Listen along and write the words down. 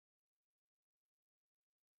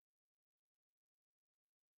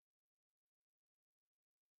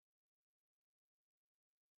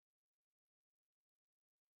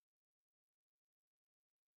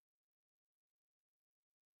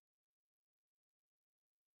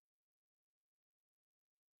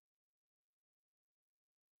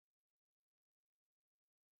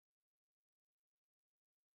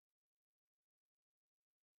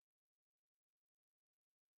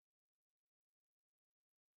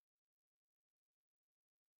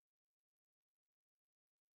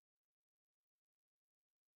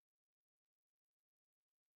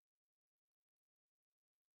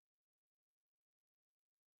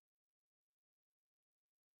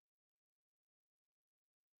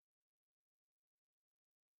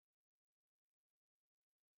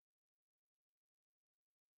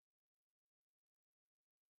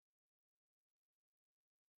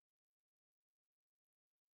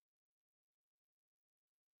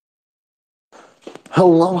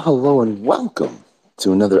Hello, hello, and welcome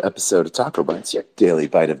to another episode of TacoBytes, your daily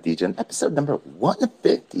bite of Degen, episode number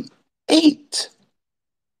 158.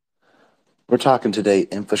 We're talking today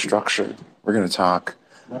infrastructure. We're going to talk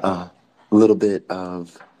a little bit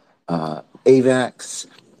of AVAX,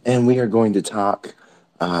 and we are going to talk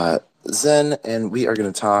Zen, and we are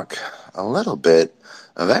going to talk a little bit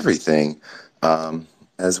of everything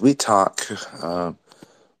as we talk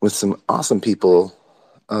with some awesome people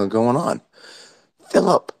going on.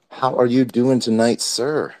 Philip, how are you doing tonight,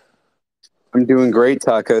 sir? I'm doing great,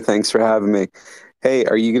 Taco. Thanks for having me. Hey,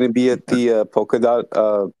 are you going to be at the Polka Dot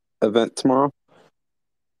event tomorrow?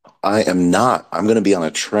 I am not. I'm going to be on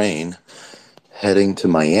a train heading to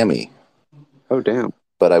Miami. Oh, damn.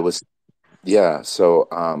 But I was, yeah, so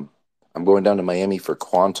I'm going down to Miami for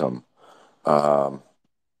Quantum. Um,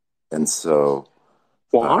 and so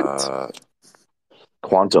What? uh,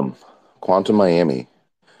 Quantum, Quantum Miami.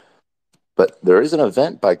 But there is an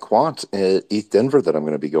event by Quant at East Denver that I'm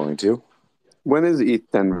going to be going to. When is ETH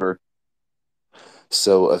Denver?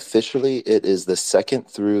 So officially, it is the 2nd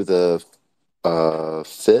through the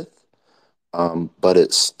 5th, but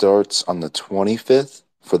it starts on the 25th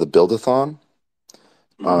for the Build-a-thon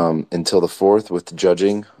until the 4th with the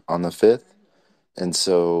judging on the 5th. And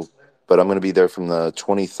so, but I'm going to be there from the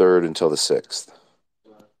 23rd until the 6th.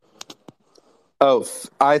 Oh,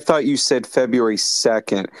 I thought you said February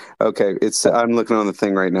 2nd. Okay, I'm looking on the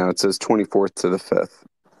thing right now. It says 24th to the 5th.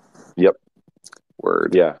 Yep.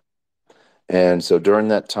 Word. Yeah. And so during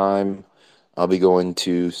that time, I'll be going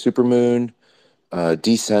to Supermoon,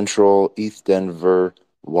 Decentral, East Denver,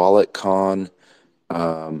 WalletCon,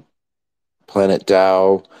 um, Planet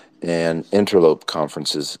Dow, and Interlope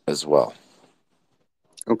conferences as well.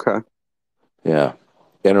 Okay. Yeah.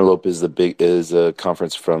 Interlope is a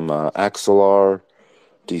conference from Axelar,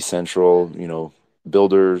 Decentral,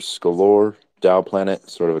 builders galore, Dow Planet,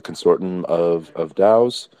 sort of a consortium of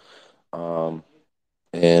DAOs, um,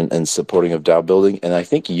 and supporting of Dow building. And I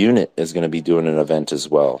think Unit is going to be doing an event as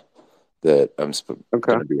well that I'm going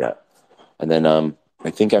Okay. to be at. And then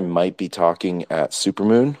I think I might be talking at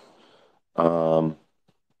Supermoon. Um,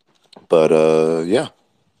 but yeah.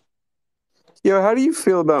 Yo, how do you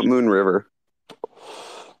feel about Moon River?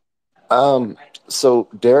 Um, so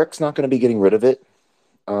Derek's not going to be getting rid of it.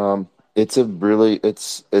 It's a really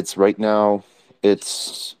it's right now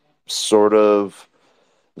it's sort of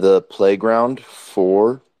the playground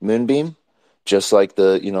for Moonbeam, just like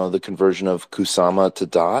the conversion of Kusama to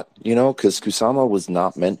Dot, because Kusama was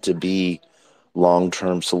not meant to be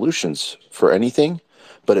long-term solutions for anything,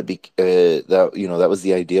 but that was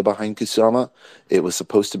the idea behind Kusama. It was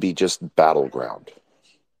supposed to be just battleground,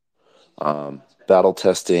 battle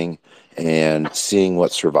testing, and seeing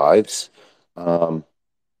what survives. Um,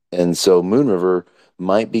 and so Moon River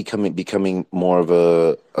might be becoming more of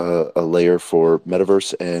a layer for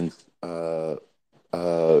metaverse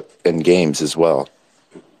and games as well.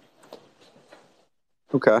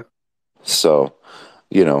 Okay. So,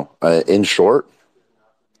 in short,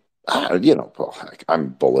 well, heck, I'm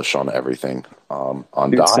bullish on everything on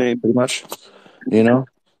Dude, Dot, same. pretty much. You know,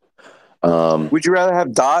 um, Would you rather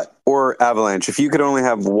have Dot or Avalanche? If you could only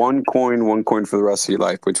have one coin for the rest of your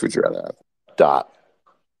life, which would you rather have? Dot.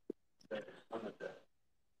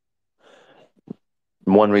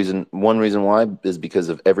 One reason why is because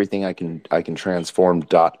of everything I can transform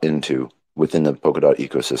Dot into within the Polkadot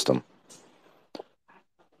ecosystem.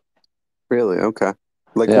 Really? Okay.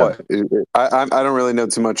 Like Yeah. what? I don't really know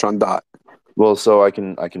too much on Dot. Well, so I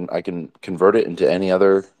can convert it into any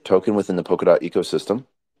other token within the Polkadot ecosystem.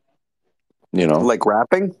 You know, Like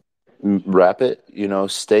rapping? wrap it.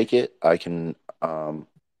 Stake it. I can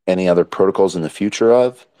any other protocols in the future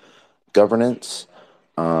of governance.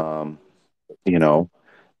 Um, you know,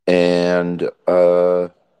 and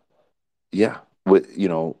yeah,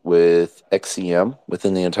 with XCM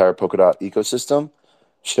within the entire Polkadot ecosystem.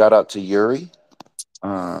 Shout out to Yuri.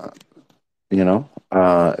 Uh,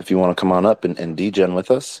 if you want to come on up and degen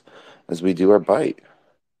with us as we do our bite.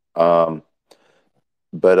 Um,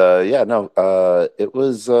 but yeah, no, it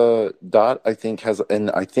was Dot. I think has,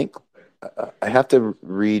 and I think I have to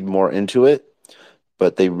read more into it.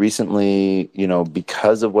 But they recently,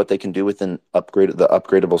 because of what they can do within the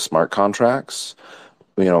upgradable smart contracts,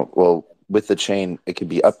 well, with the chain, it can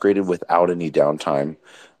be upgraded without any downtime.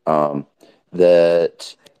 Um,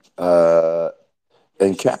 that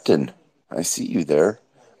and Captain, I see you there.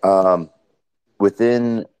 Um,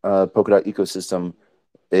 within Polkadot ecosystem,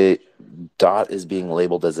 it Dot is being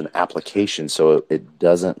labeled as an application, so it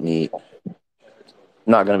doesn't need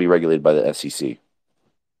not going to be regulated by the SEC.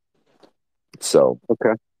 So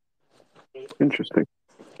Okay. Interesting.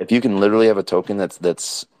 if you can literally have a token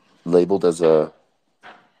that's labeled as a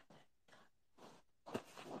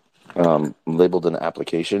labeled an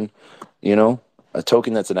application, you know, a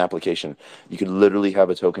token that's an application. You could literally have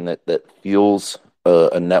a token that fuels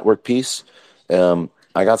a network piece.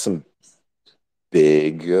 I got some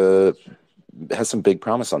big has some big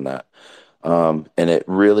promise on that, and it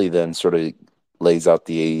really then sort of lays out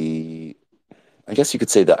the, I guess you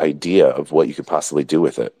could say, the idea of what you could possibly do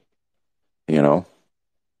with it. You know,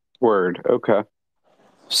 Word. Okay.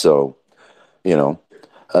 so you know,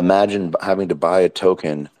 imagine having to buy a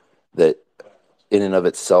token that in and of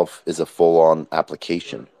itself is a full-on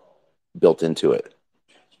application built into it.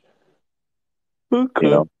 You Okay.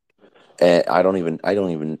 know, and I don't even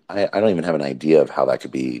have an idea of how that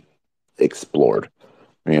could be explored,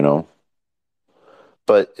 you know.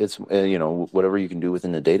 But it's you know, whatever you can do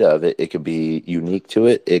within the data of it, it could be unique to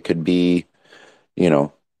it. It could be, you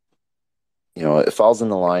know, it falls in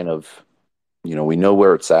the line of, we know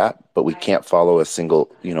where it's at, but we can't follow a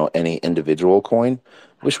single, any individual coin.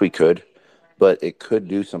 Wish we could, but it could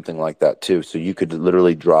do something like that too. So you could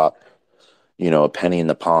literally drop, a penny in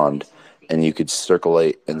the pond, and you could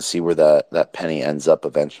circulate and see where that penny ends up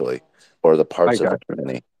eventually, or the I parts of the got you.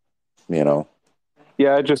 penny, you know.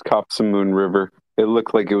 Yeah, I just copped some Moon River. It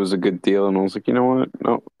looked like it was a good deal, and I was like, you know what?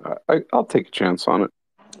 No, I'll take a chance on it.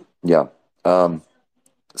 Yeah.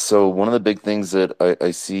 So one of the big things that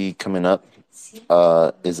I see coming up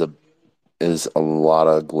is a lot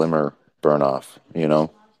of glimmer burn off, you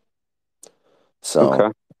know. So Okay.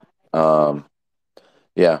 um,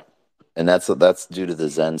 yeah, and that's due to the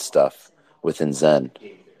Zen stuff within Zen,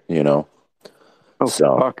 you know. Oh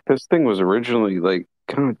So fuck! This thing was originally like,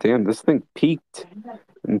 god damn, this thing peaked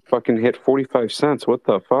and fucking hit 45 cents. What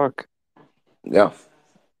the fuck? yeah,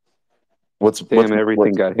 Damn,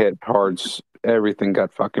 everything got hit hard. Everything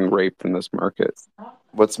got fucking raped in this market.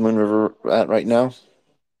 what's Moon River at right now?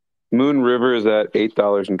 Moon River is at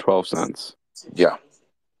 $8.12. Yeah,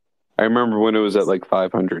 I remember when it was at like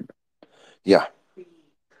 500. yeah,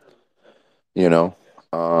 you know.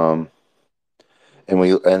 Um, and we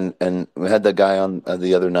had that guy on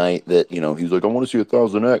the other night that he's like, I want to see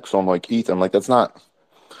 1,000x. So I'm like, ETH. I'm like, that's not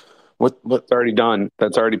what. It's already done.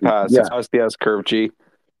 That's already passed. It's Yeah, past the S curve, G.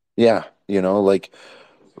 yeah, like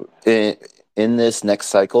in this next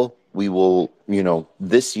cycle, we will,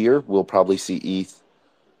 this year we'll probably see ETH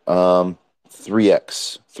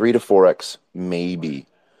 3x, 3 to 4x, maybe,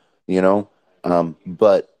 you know.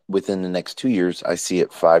 But within the next 2 years, I see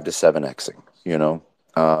it 5 to 7xing, you know.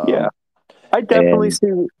 Yeah, I definitely And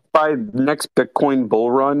see by next Bitcoin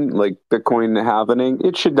bull run, like Bitcoin halvening,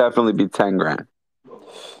 it should definitely be 10 grand.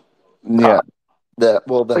 yeah, Top. the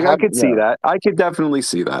Like I habit, could see yeah, that. I could definitely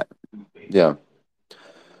see that. yeah.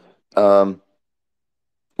 Um,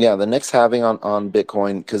 yeah, the next halving on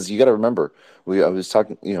Bitcoin, because you got to remember, I was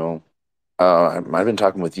talking, I might have been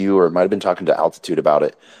talking with you, or might have been talking to Altitude about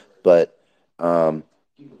it, but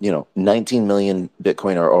 19 million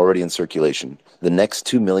Bitcoin are already in circulation. The next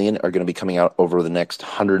 2 million are going to be coming out over the next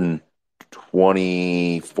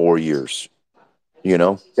 124 years, you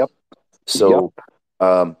know? Yep. Yep. So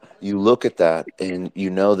you look at that and you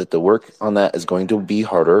know that the work on that is going to be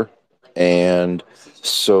harder. And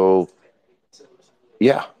so,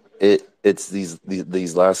 yeah, it's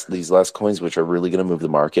these last coins which are really going to move the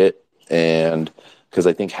market. And because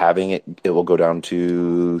I think having it will go down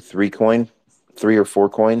to 3 or 4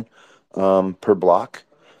 coin per block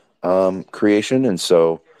creation. And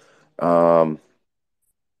so, um,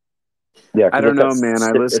 yeah, I because don't know, man.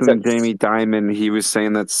 I it's listened to Jamie at Dimon. He was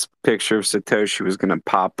saying that picture of Satoshi was going to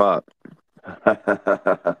pop up.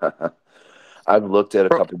 I've looked at a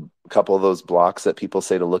Bro, couple of those blocks that people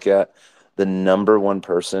say to look at. The number one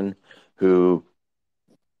person who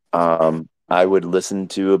I would listen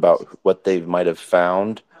to about what they might have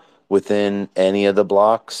found within any of the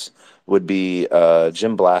blocks would be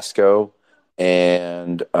Jim Blasco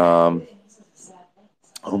and oh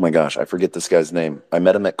my gosh, I forget this guy's name. I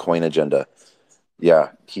met him at Coin Agenda. Yeah,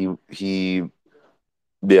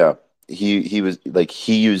 yeah, he was like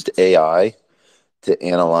he used AI to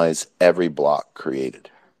analyze every block created,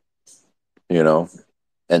 you know,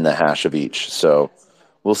 and the hash of each. So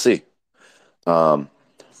we'll see. Um,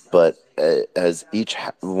 but as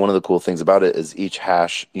one of the cool things about it is each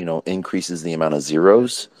hash, increases the amount of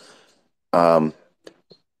zeros. Um,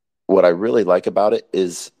 what I really like about it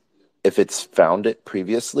is if it's found it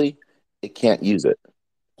previously, it can't use it.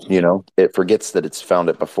 It forgets that it's found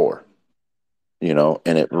it before,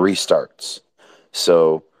 and it restarts.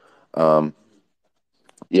 So, um,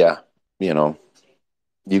 yeah, you know,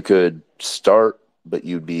 you could start, but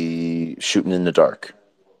you'd be shooting in the dark,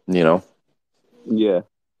 you know? yeah.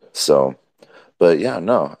 So, but yeah,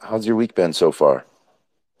 no. How's your week been so far?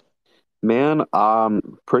 Man,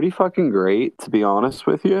 pretty fucking great to be honest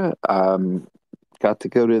with you. Got to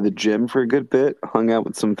go to the gym for a good bit, hung out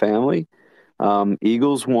with some family.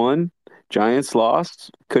 Eagles won, Giants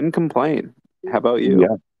lost. Couldn't complain. How about you?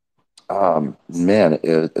 Yeah. Man,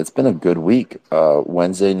 it's been a good week.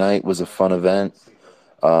 Wednesday night was a fun event.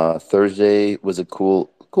 Thursday was a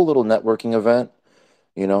cool little networking event.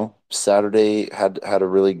 Saturday had a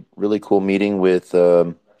really cool meeting with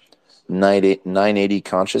 980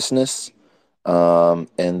 Consciousness.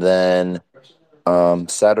 And then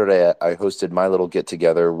Saturday I hosted my little get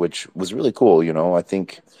together, which was really cool. I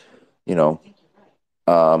think, you know,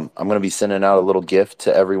 I'm going to be sending out a little gift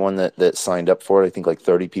to everyone that signed up for it. I think like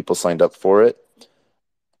 30 people signed up for it.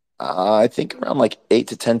 I think around like 8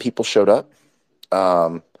 to 10 people showed up,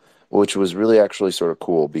 um, which was really actually sort of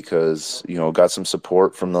cool because, got some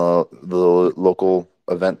support from the local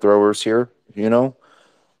event throwers here, you know.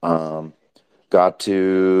 Um, Got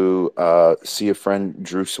to see a friend,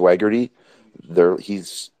 Drew Swaggerty. There,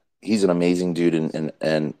 he's an amazing dude,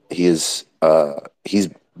 and he's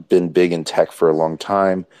been big in tech for a long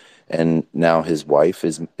time, and now his wife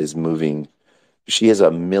is moving. She has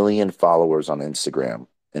 1 million followers on Instagram,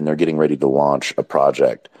 and they're getting ready to launch a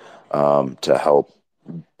project to help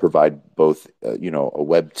provide both, a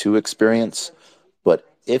Web 2 experience, but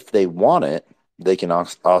if they want it, they can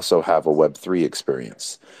also have a Web 3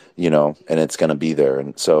 experience, and it's going to be there.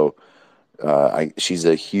 And so, she's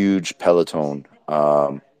a huge Peloton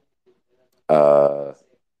uh,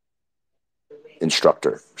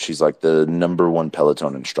 instructor. She's like the number one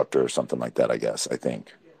Peloton instructor or something like that, I guess, I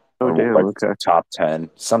think, Oh, or damn. like Okay. top 10,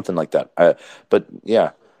 something like that. But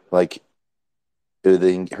yeah, like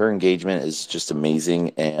her engagement is just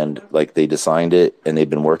amazing, and like they designed it and they've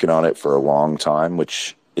been working on it for a long time,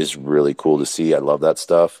 which is really cool to see. I love that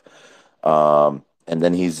stuff. And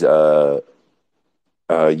then he's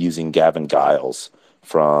using Gavin Giles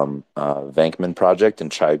from Vankman Project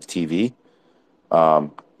and Chive TV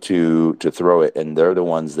um, to throw it, and they're the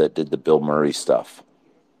ones that did the Bill Murray stuff.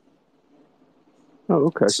 Oh,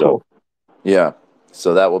 okay. So Cool. yeah,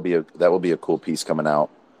 so that will be a cool piece coming out.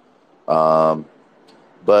 Um,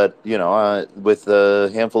 but with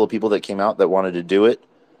the handful of people that came out that wanted to do it,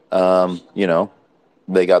 um, you know,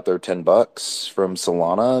 they got their $10 from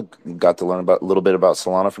Solana. Got to learn about a little bit about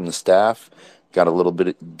Solana from the staff. Got to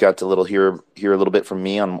little hear a little bit from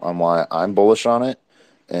me on why I'm bullish on it,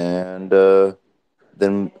 and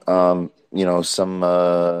then some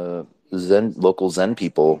local Zen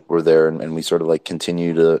people were there, and we sort of like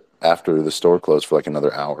continued to after the store closed for like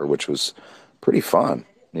another hour, which was pretty fun,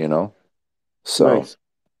 you know. So Nice.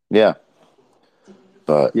 yeah,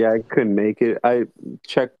 but Yeah, I couldn't make it. I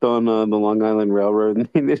checked on the Long Island Railroad, and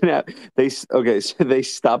they didn't have, okay, so they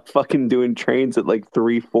stopped fucking doing trains at like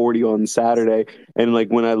 3:40 on Saturday, and like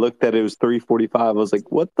when I looked at it, it was 3:45. I was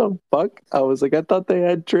like, what the fuck? I was like, I thought they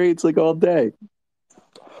had trains like all day.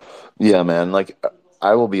 yeah, man. Like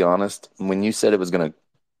I will be honest, when you said it was gonna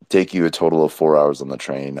take you a total of 4 hours on the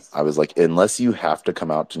train, I was like, unless you have to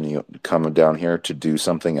come down here to do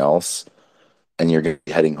something else, and you're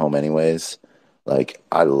heading home anyways. Like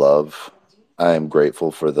I am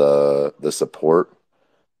grateful for the support,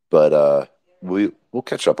 but we'll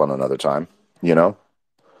catch up on another time, you know.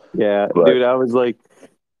 Yeah, But dude, I was like,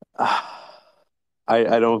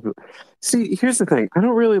 I don't see. Here's the thing. I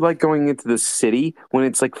don't really like going into the city when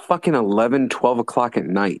it's like fucking 11, 12 o'clock at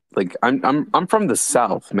night. Like I'm from the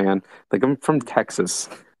South, man. Like I'm from Texas.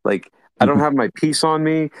 Like I don't have my piece on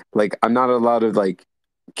me. Like I'm not allowed to like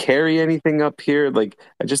carry anything up here. Like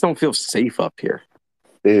I just don't feel safe up here.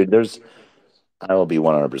 dude, I will be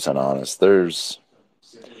 100% honest.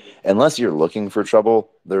 Unless you're looking for trouble,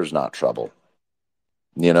 there's not trouble,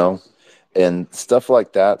 you know? And stuff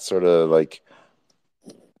like that sort of like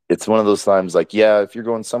it's one of those times like, yeah, if you're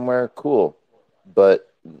going somewhere, cool.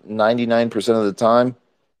 But 99% of the time,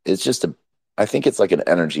 it's just I think it's like an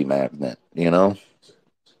energy magnet, you know?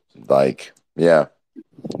 Like, yeah.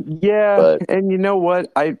 Yeah, But and you know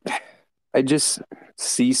what? I just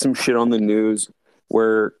see some shit on the news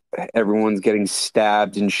where everyone's getting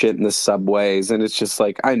stabbed and shit in the subways, and it's just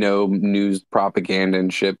like I know news propaganda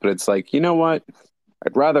and shit, but it's like, you know what?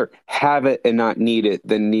 I'd rather have it and not need it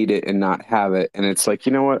than need it and not have it. And it's like,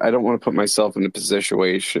 you know what? I don't want to put myself in a position,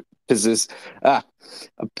 ah,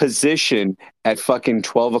 a position at fucking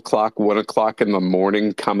 12 o'clock, 1 o'clock in the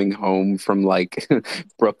morning coming home from like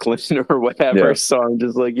Brooklyn or whatever. yeah, So I'm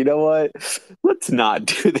just like, you know what? Let's not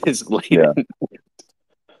do this late. yeah.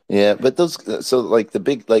 Yeah, but so like the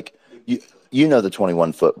big, like you know the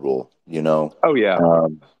 21-foot rule, Oh, yeah.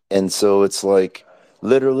 and so it's like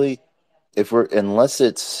literally, if we're unless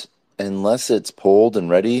it's pulled and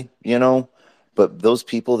ready, but those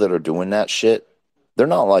people that are doing that shit, they're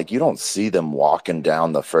not like you don't see them walking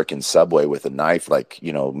down the frickin' subway with a knife like,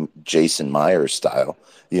 Jason Myers style.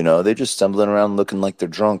 They just stumbling around looking like they're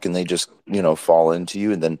drunk and they just, fall into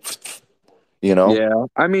you and then, you know? Yeah.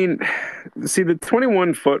 I mean, see the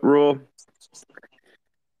 21-foot rule,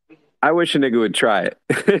 I wish a nigga would try it.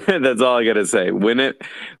 That's all I gotta say. Win it.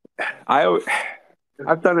 I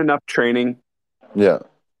I've done enough training. Yeah.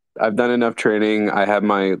 I've done enough training. I have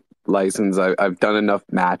my license. I've done enough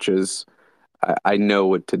matches. I know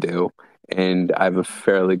what to do, and I have a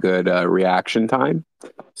fairly good reaction time.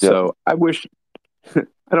 Yep. So I wish,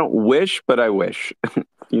 I don't wish, but I wish,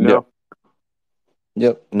 you Yep. know?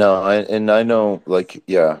 Yep. No, I know like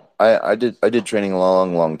yeah, I did training a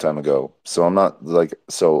long, long time ago. So I'm not like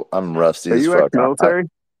so I'm rusty Are as you fuck. ex-military?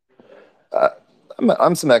 I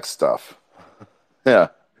I'm some X stuff. Yeah.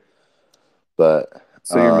 But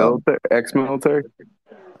So you're um military, ex-military?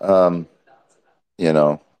 um you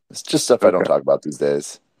know, it's just stuff I don't Okay, talk about these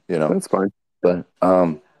days, you know. that's fine. But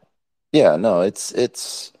yeah, no, it's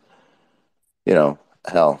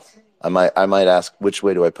hell. I might ask which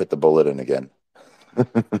way do I put the bullet in again?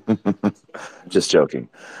 Just joking.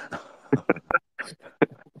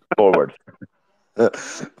 Forward.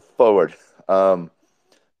 Forward. Um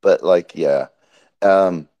but like yeah.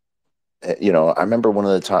 Um I remember one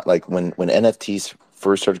of the time like when NFTs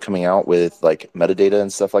first started coming out with like metadata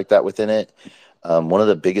and stuff like that within it. One of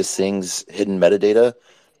the biggest things, hidden metadata.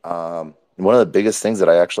 One of the biggest things that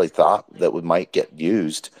I actually thought that might get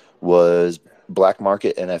used was black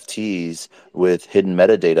market NFTs with hidden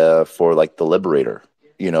metadata for like the Liberator,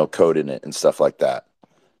 code in it and stuff like that.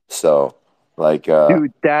 So, like,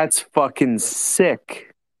 Dude, that's fucking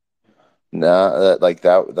sick. nah, like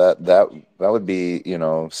that would be,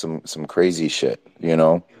 some crazy shit,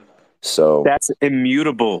 So, That's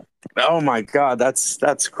immutable. Oh my God,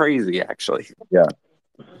 that's crazy, actually. yeah,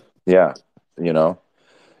 yeah, you know.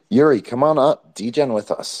 Yuri, come on up, Degen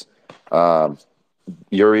with us. Um,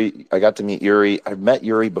 Yuri, I got to meet Yuri. I've met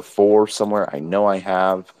Yuri before somewhere. I know I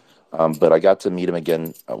have, but I got to meet him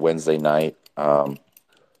again Wednesday night.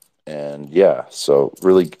 And yeah, so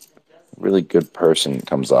really, really good person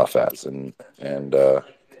comes off as, and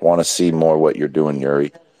want to see more what you're doing,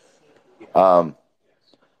 Yuri. Um,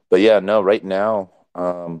 but yeah, no, right now,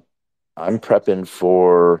 I'm prepping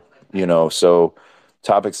for, so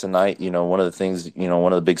topics tonight. One of the things,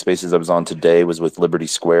 one of the big spaces I was on today was with Liberty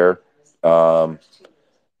Square. Um,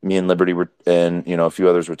 Me and Liberty were, and a few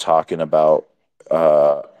others were talking about.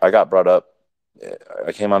 I got brought up.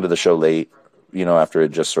 I came onto the show late, after it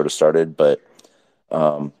just sort of started, but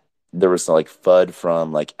um, there was like FUD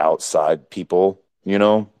from like outside people,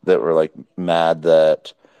 that were like mad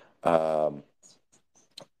that um,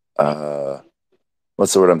 uh,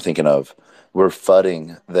 what's the word I'm thinking of? We're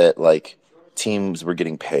fudding that like teams were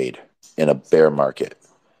getting paid in a bear market.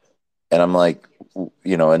 And I'm like,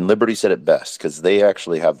 and Liberty said it best because they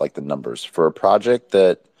actually have like the numbers for a project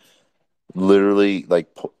that literally like,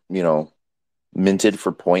 minted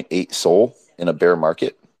for point 0.8 Sol in a bear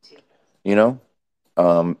market, you know,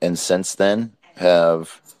 and since then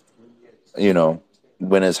have, you know,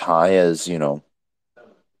 went as high as, they've,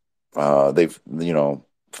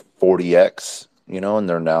 40x, and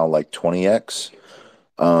they're now like 20x.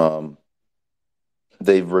 Um,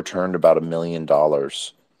 they've returned about $1 million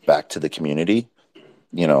back to the community.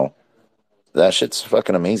 You know, that shit's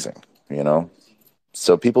fucking amazing, you know?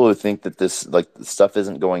 So people who think that this like stuff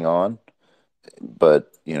isn't going on,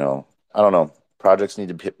 but I don't know. Projects need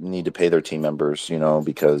to pay their team members,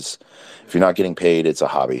 because if you're not getting paid, it's a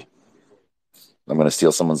hobby. I'm going to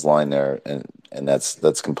steal someone's line there, and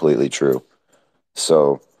that's completely true.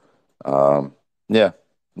 So, yeah,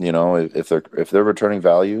 if they're returning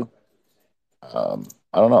value, I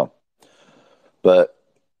don't know, but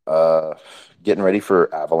uh, getting ready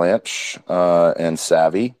for Avalanche and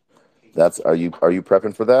Savvy. That's are you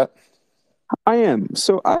prepping for that? I am.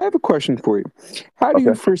 So I have a question for you. How do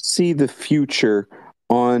you Okay. foresee the future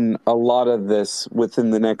on a lot of this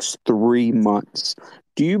within the next 3 months?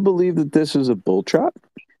 Do you believe that this is a bull trap,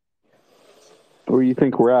 or you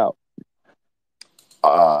think we're out?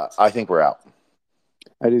 I think we're out,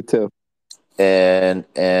 I do too. and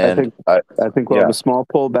I and think I I think we'll have yeah a small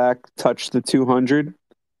pullback, touch the 200,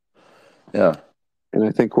 yeah and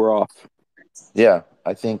I think we're off. yeah.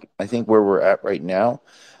 I think where we're at right now,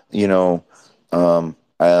 you know, um,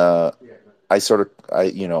 uh, I sort of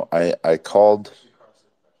I called.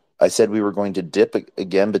 I said we were going to dip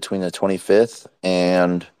again between the 25th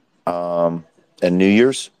um, and New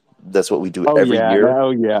Year's. That's what we do Oh every yeah, year.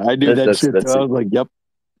 oh yeah. I knew That, that that's shit. Too. that's I was like, yep.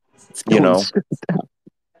 It's you going know, straight down.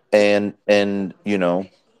 and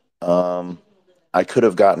um, I could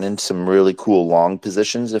have gotten into some really cool long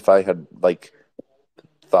positions if I had like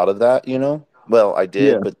thought of that, you know. Well, I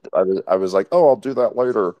Yeah, did, but I was like, oh, I'll do that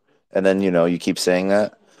later, and then you keep saying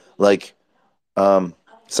that, like, um,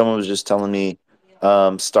 someone was just telling me,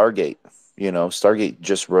 Stargate, Stargate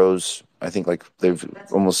just rose. I think like they've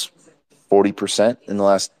almost 40% in the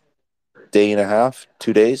last day and a half,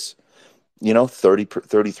 2 days.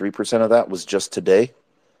 33% of that was just today.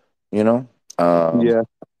 You know, um, yeah.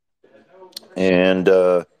 and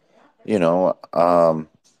you know,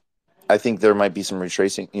 I think there might be some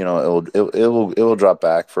retracing. It will drop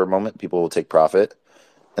back for a moment. People will take profit,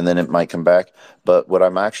 and then it might come back. But what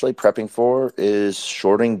I'm actually prepping for is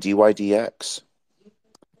shorting DYDX.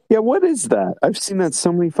 Yeah, what is that? I've seen that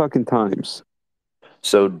so many fucking times.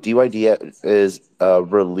 So DYDX is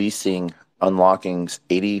releasing, unlocking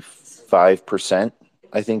 85%,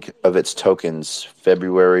 I think, of its tokens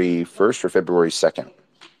February 1st or February 2nd.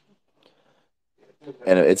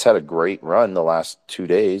 And it's had a great run the last 2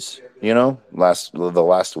 days. The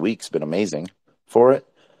last week's been amazing for it.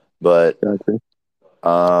 But Gotcha.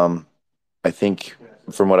 um, I think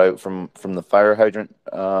from the fire hydrant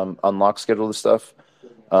unlock schedule and stuff,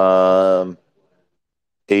 um,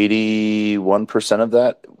 81% of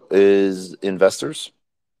that is investors.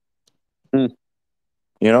 Hmm.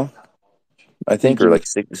 You know, I think, or GG. like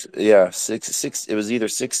six, yeah, six. It was either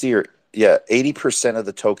 60 or, yeah, 80% of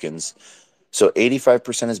the tokens. So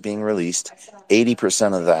 85% is being released.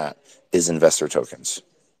 80% of that is investor tokens.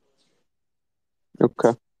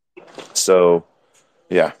 Okay. So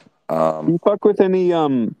yeah. Do Um, you fuck with any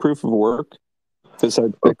proof of work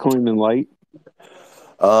besides Bitcoin and Light?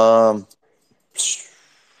 um,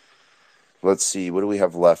 let's see. What do we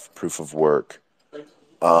have left? Proof of work.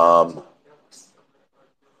 Um,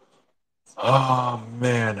 oh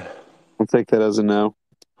man, I'll take that as a no.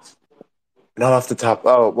 not off the top.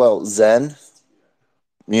 Oh well, Zen.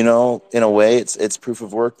 In a way, it's proof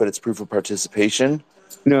of work, but it's proof of participation.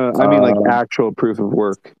 No, I mean like Um, actual proof of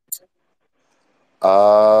work.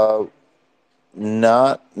 uh,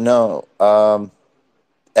 not no.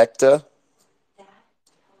 Ecta.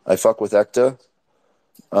 I fuck with Ecta.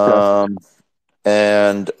 Okay. Um,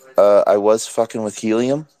 and I was fucking with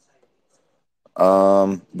Helium.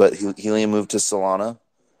 But Helium moved to Solana.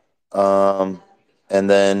 Um, and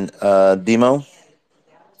then Demo,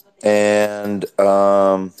 and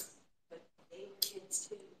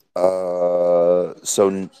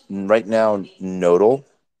right now Nodal,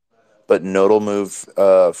 but Nodal moved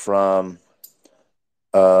from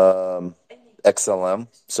um, XLM.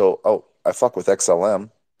 So, I fuck with XLM.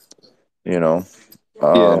 You know,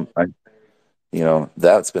 Yeah. I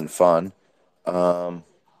that's been fun. Um,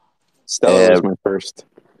 Stellar was and my first.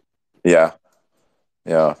 yeah,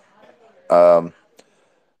 yeah. Um,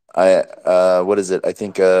 I what is it? I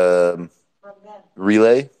think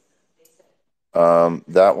Relay.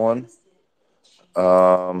 That one.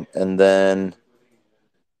 And then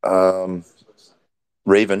um,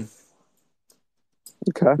 Raven.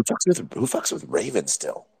 Okay. Who fucks with Raven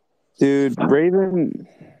still? Dude, Raven.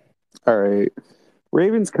 All right.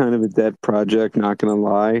 Raven's kind of a dead project, not gonna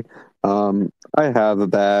lie. I have a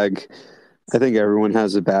bag. I think everyone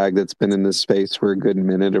has a bag that's been in this space for a good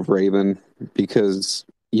minute of Raven because,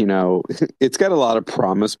 it's got a lot of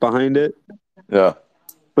promise behind it, Yeah.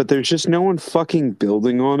 but there's just no one fucking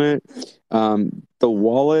building on it. The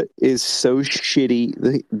wallet is so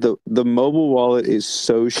shitty. The mobile wallet is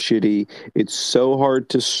so shitty. It's so hard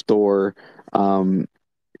to store. Um,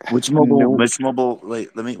 Which mobile? no, Which mobile?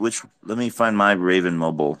 Wait, let me find my Raven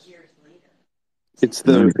mobile.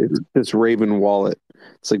 Let me it's see. this Raven wallet.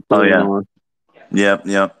 It's like Oh blue and yeah. orange. Yep.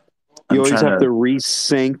 Yep. You I'm always trying have to to.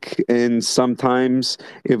 resync, and sometimes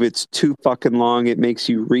if it's too fucking long, it makes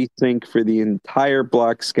you resync for the entire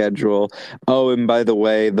block schedule. Oh, and by the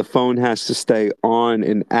way, the phone has to stay on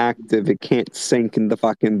and active. It can't sync in the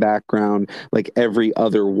fucking background like every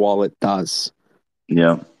other wallet does.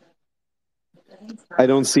 Yeah. I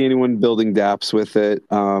don't see anyone building dApps with it.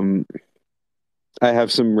 I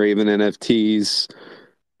have some Raven NFTs.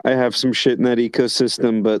 I have some shit in that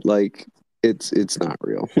ecosystem, but like it's not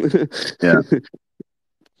real. Yeah.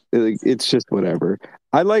 Like, it's just whatever.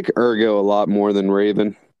 I like Ergo a lot more than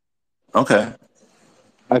Raven. Okay.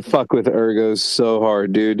 I fuck with Ergo so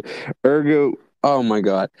hard, dude. Ergo, oh my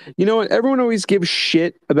god. You know what? Everyone always gives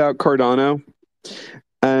shit about Cardano,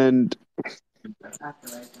 and So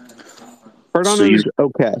Cardano's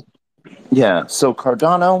okay. yeah. So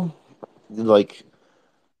Cardano, like,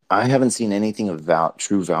 I haven't seen anything of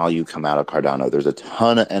true value come out of Cardano. There's a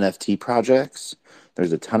ton of NFT projects.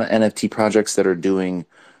 There's a ton of NFT projects that are doing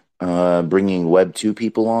bringing Web 2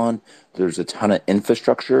 people on. There's a ton of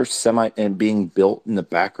infrastructure semi and being built in the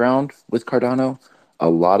background with Cardano. A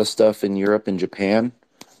lot of stuff in Europe and Japan.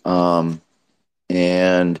 Um,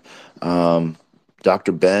 and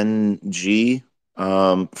Dr. Ben G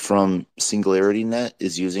from Singularity Net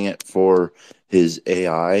is using it for his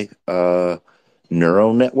AI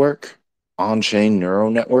neural network, on-chain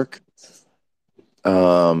neural network.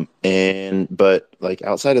 And but like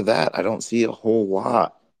outside of that, I don't see a whole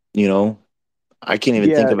lot, you know. I can't even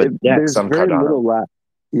think Yeah, of a DEX there's on very Cardano. little left.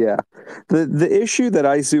 Yeah. The issue that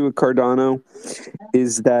I see with Cardano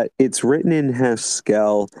is that it's written in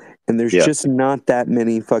Haskell and there's Yeah. just not that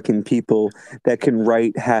many fucking people that can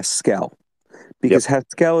write Haskell because Yep.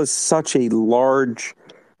 Haskell is such a large,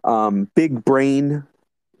 big brain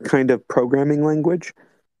kind of programming language.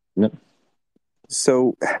 Yep.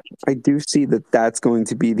 So I do see that that's going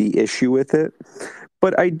to be the issue with it.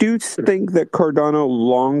 But I do think that Cardano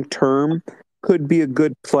long term could be a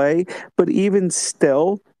good play. But even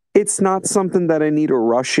still, it's not something that I need to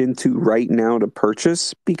rush into right now to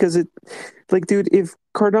purchase because it, like, dude, if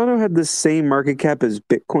Cardano had the same market cap as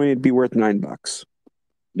Bitcoin, it'd be worth $9.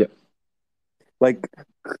 Yep. Like,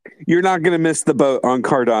 you're not gonna miss the boat on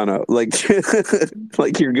Cardano. Like,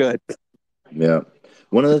 like you're good. Yeah.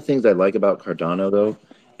 One of the things I like about Cardano though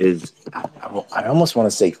is I almost want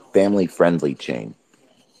to say family friendly chain,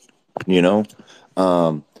 you know?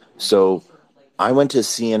 Um, so I went to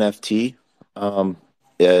CNFT um,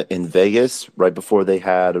 in Vegas right before they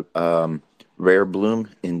had Rare Bloom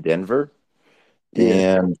in Denver.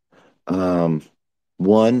 Yeah, And um,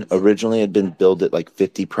 one originally had been billed at like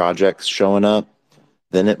 50 projects showing up.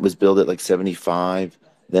 Then it was billed at like 75.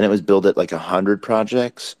 Then it was billed at like 100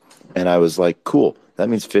 projects. And I was like, cool. That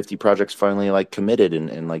means 50 projects finally like committed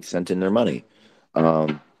and like sent in their money.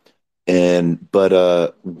 Um,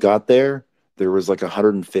 but got there was like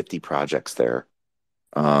 150 projects there.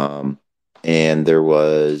 Um, and there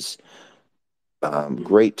was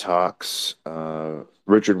great talks.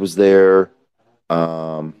 Richard was there.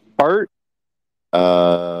 Um, art.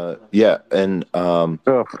 yeah,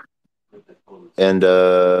 Ugh. and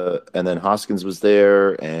then Hoskins was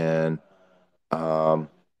there, and um,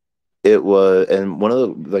 it was, and one of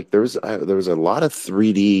the like there was a lot of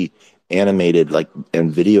 3D animated like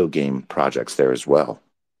and video game projects there as well.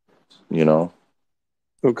 You know,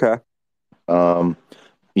 Okay. um,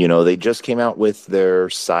 they just came out with their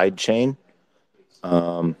side chain,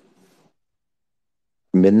 um,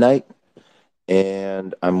 Midnight,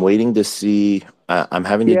 and I'm waiting to see. I'm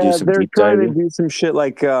having to do Yeah, some they're deep trying to diving. do some shit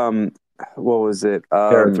like what was it?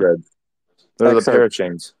 Parathreads. They're the XR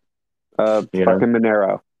parachains. You know. fucking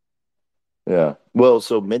Monero. Yeah. Well,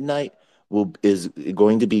 so Midnight will is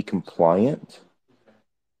going to be compliant,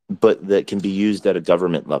 but that can be used at a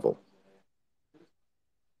government level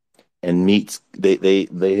and meets they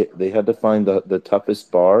had to find the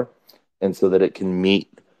toughest bar and so that it can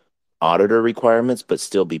meet auditor requirements but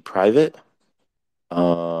still be private.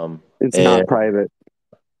 Um It's not and private.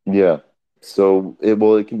 yeah. So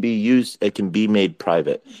it can be used, it can be made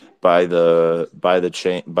private by the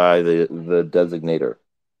chain by the designator.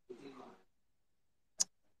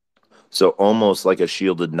 So almost like a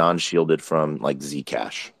shielded, non-shielded from like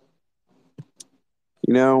Zcash.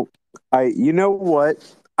 You know, you know what?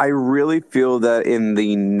 I really feel that in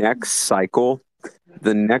the next cycle,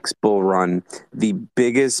 the next bull run, the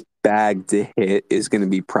biggest bag to hit is going to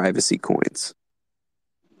be privacy coins.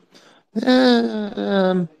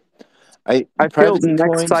 Um, I I feel privacy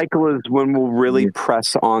next coins. cycle is when we'll really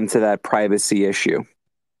press on to that privacy issue.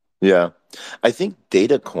 Yeah, I think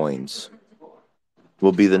data coins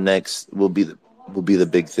will be the next. Will be the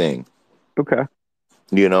big thing. Okay.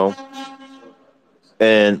 You know,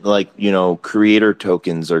 and like creator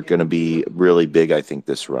tokens are going to be really big. I think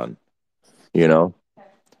this run. You know,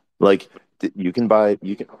 like you can buy.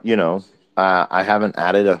 You can. I haven't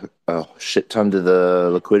added a shit ton to the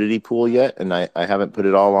liquidity pool yet, and I haven't put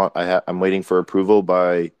it all on. I'm waiting for approval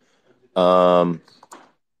by um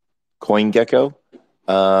CoinGecko.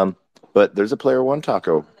 Um, but there's a Player One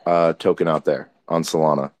Taco token out there on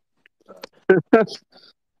Solana.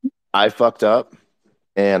 I fucked up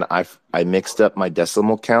and I mixed up my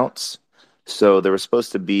decimal counts. So there was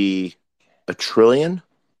supposed to be a trillion,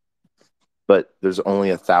 but there's only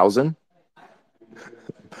 1,000.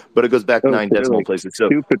 But it goes back Oh, so nine they're decimal like places.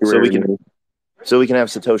 stupid rare now. So we can have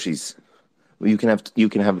satoshis. You can have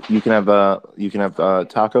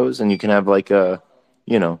tacos and you can have like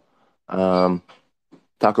you know um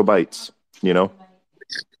taco bites. You know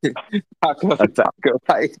Taco, a, th- taco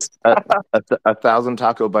bites. a thousand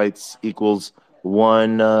taco bites equals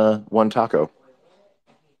one taco.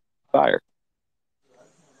 Fire.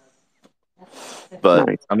 But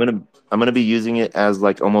Nice. I'm gonna be using it as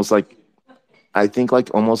like almost like I think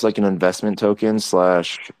like almost like an investment token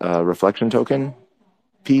slash reflection token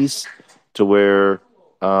piece to where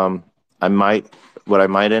um, I might what I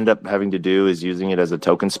might end up having to do is using it as a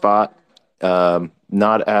token spot,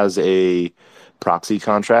 not as a proxy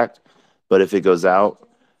contract, but if it goes out,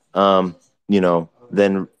 um,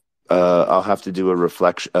 then I'll have to do a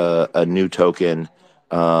reflection, a new token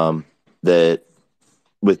that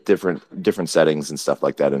with different settings and stuff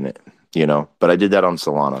like that in it, But I did that on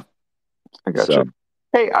Solana, I so gotcha.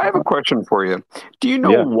 Hey, I have a question for you. Do you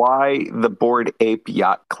know yeah. why the Bored Ape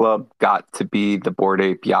Yacht Club got to be the Bored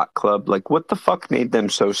Ape Yacht Club? Like, what the fuck made them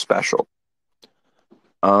so special?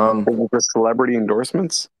 Um, Was it the celebrity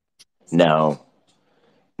endorsements? no,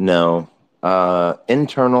 no.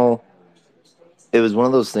 Internal. It was one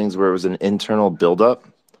of those things where it was an internal buildup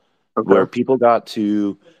Okay. where people got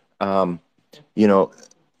to, um, you know,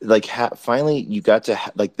 like finally you got to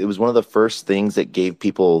like it was one of the first things that gave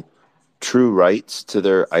people true rights to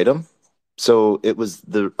their item. So it was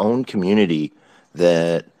their own community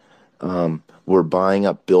that were buying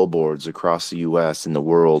up billboards across the US and the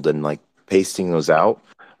world and like pasting those out.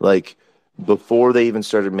 Like before they even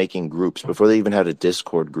started making groups, before they even had a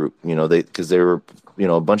Discord group, because they were,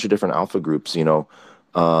 a bunch of different alpha groups,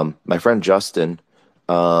 my friend Justin,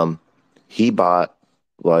 um, he bought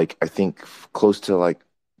like, I think close to like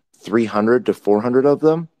 300 to 400 of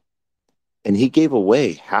them. And he gave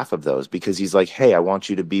away half of those because he's like, hey, I want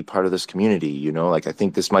you to be part of this community, like I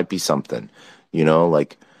think this might be something,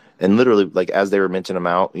 like, and literally, like, as they were minting them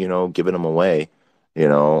out, giving them away,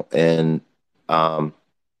 and um,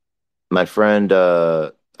 my friend,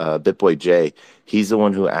 BitBoy J, he's the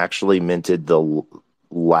one who actually minted the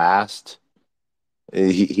last.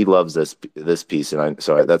 He loves this piece, and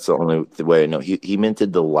that's the only way I know. He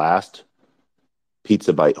minted the last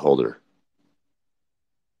pizza bite holder,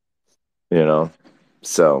 you know.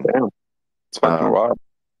 So, Damn, it's fucking um, wild.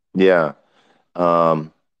 yeah.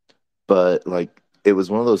 Um, but like it was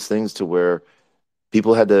one of those things to where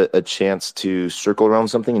people had a chance to circle around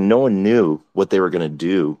something and no one knew what they were going to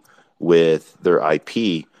do with their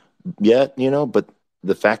IP yet, but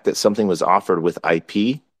the fact that something was offered with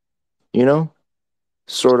IP, you know,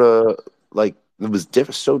 sort of like it was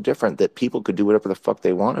so different that people could do whatever the fuck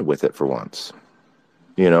they wanted with it for once,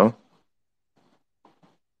 you know?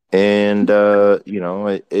 And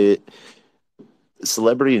it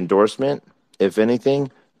celebrity endorsement, if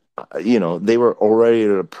anything, they were already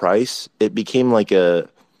at a price. It became like a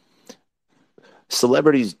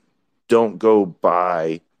celebrities don't go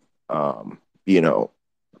buy, um, you know,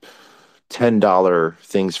 $10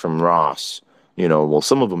 things from Ross. Well,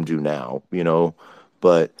 some of them do now,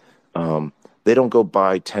 but um, they don't go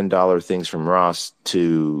buy $10 things from Ross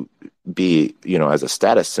to be, as a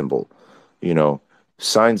status symbol. You know,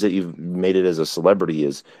 Signs that you've made it as a celebrity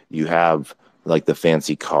is you have like the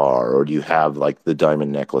fancy car or you have like the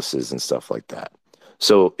diamond necklaces and stuff like that.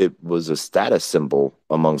 So it was a status symbol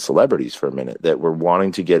among celebrities for a minute that were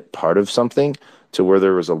wanting to get part of something to where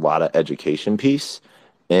there was a lot of education piece.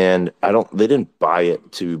 And they didn't buy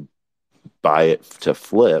it to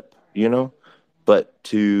flip, but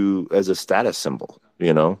as a status symbol,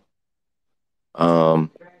 Um,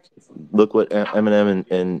 Look what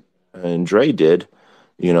Eminem and Dre did,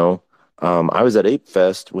 you know. I was at Ape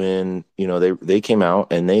Fest when, they came out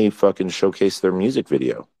and they fucking showcased their music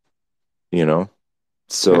video, you know. Yeah.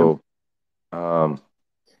 So, um,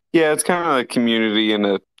 Yeah, it's kind of a community and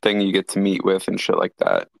a thing you get to meet with and shit like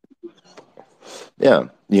that. yeah,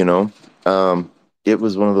 it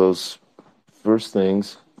was one of those first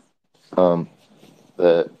things um,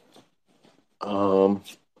 that um,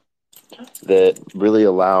 that really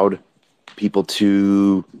allowed people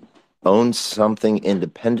to own something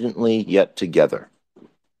independently yet together,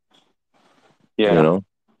 you Yeah. know.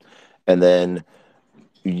 And then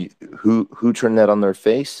you, who turned that on their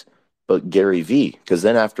face? But Gary V. Because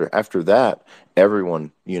then after that,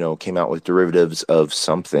 everyone came out with derivatives of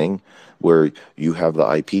something where you have the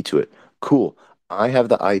IP to it. Cool. I have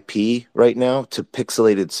the IP right now to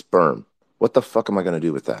pixelated sperm. What the fuck am I going to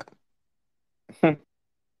do with that?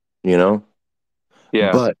 You know?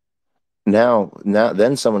 Yeah. But now,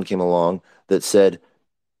 then someone came along that said,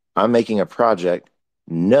 I'm making a project.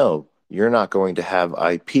 No, you're not going to have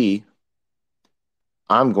IP.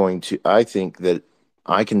 I think that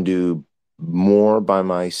I can do more by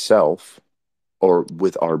myself or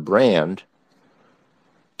with our brand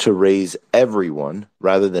to raise everyone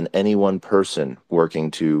rather than any one person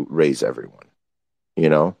working to raise everyone, you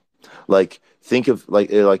know? Like think of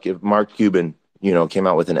like if Mark Cuban, came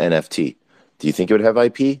out with an NFT. Do you think it would have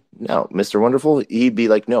IP? No. Mr. Wonderful, he'd be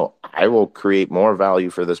like, "No, I will create more value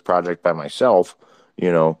for this project by myself.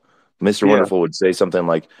 You know, Mr. Yeah, Wonderful would say something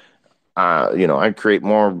like, I create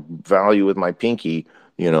more value with my pinky,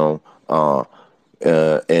 you know, uh,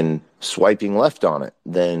 and swiping left on it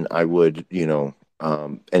than I would,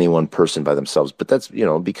 any one person by themselves. But that's,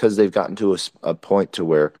 because they've gotten to a point to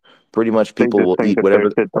where pretty much they people just will think eat that their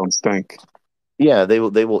whatever. shit don't stink. Yeah, they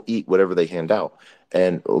will eat whatever they hand out.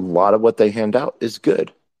 And a lot of what they hand out is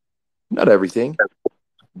good. Not everything,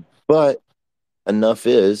 but enough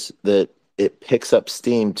is that it picks up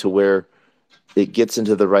steam to where it gets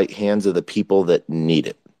into the right hands of the people that need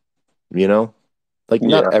it, you know? Like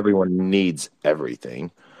not Yeah, everyone needs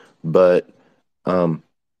everything, but um,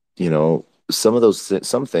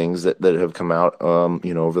 some things that have come out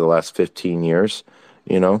over the last 15 years,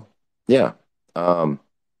 you know, yeah. Um,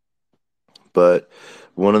 but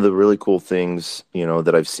one of the really cool things,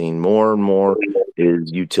 that I've seen more and more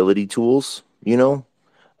is utility tools,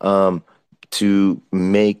 um, to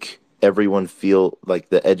make everyone feel like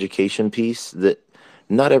the education piece that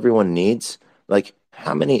not everyone needs. Like,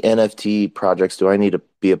 how many NFT projects do I need to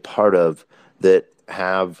be a part of that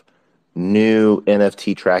have new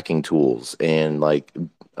NFT tracking tools and like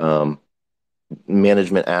um,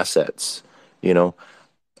 management assets? You know,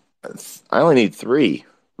 I only need three,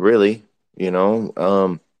 really.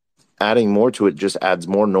 Adding more to it just adds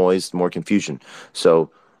more noise, more confusion. So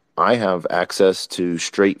I have access to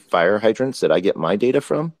straight fire hydrants that I get my data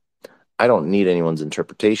from. I don't need anyone's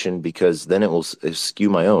interpretation because then it will skew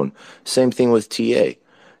my own. Same thing with TA.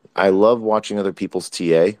 I love watching other people's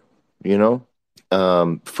TA, you know,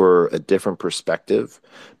 for a different perspective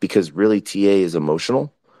because really TA is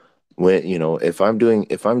emotional. If I'm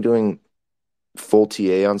doing full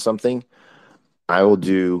TA on something, I will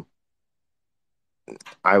do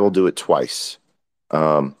I will do it twice.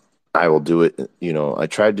 Um, I will do it. I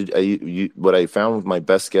tried to. What I found with my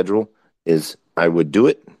best schedule is I would do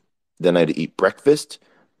it, then I'd eat breakfast,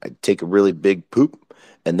 I'd take a really big poop,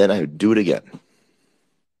 and then I would do it again.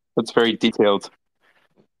 that's very detailed.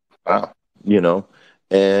 Wow. You know,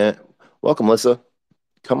 and welcome, Lissa.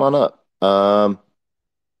 Come on up.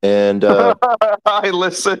 And I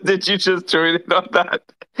listened. Did you just join in on that?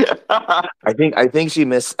 I think she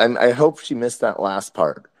missed. I hope she missed that last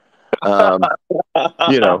part. Um,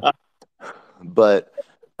 you know, But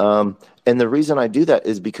and the reason I do that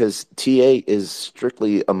is because TA is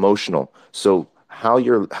strictly emotional. So how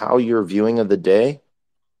your viewing of the day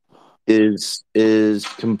is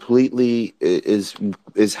completely is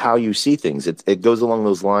how you see things. It goes along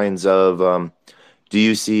those lines of do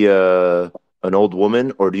you see an old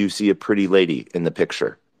woman or do you see a pretty lady in the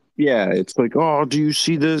picture? Yeah, it's like, oh, do you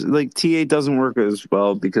see this? Like, TA doesn't work as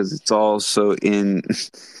well because it's also in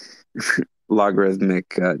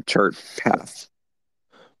logarithmic chart path.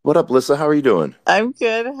 What up, Lissa? How are you doing? I'm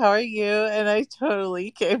good. How are you? And I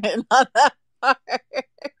totally came in on that part.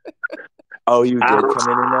 Oh, you did come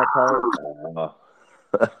in that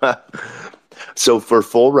part? So for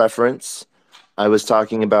full reference, I was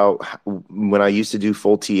talking about when I used to do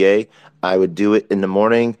full TA, I would do it in the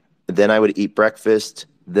morning, then I would eat breakfast,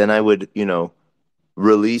 then I would,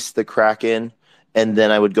 release the Kraken, and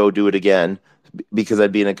then I would go do it again because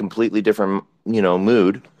I'd be in a completely different,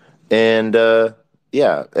 mood. And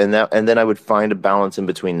yeah, and then I would find a balance in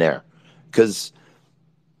between there. Because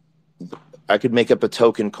I could make up a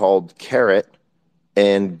token called Carrot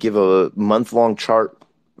and give a month-long chart,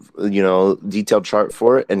 detailed chart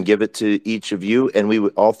for it and give it to each of you. And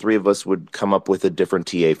all three of us would come up with a different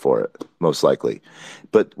TA for it, most likely.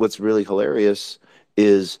 But what's really hilarious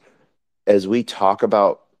is as we talk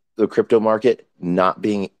about the crypto market not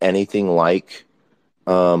being anything like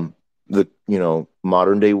the,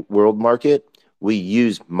 modern day world market, we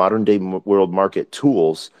use modern day world market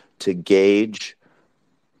tools to gauge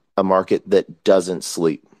a market that doesn't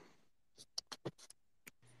sleep.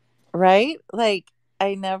 Right? Like,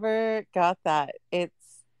 I never got that. It's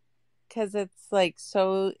because it's like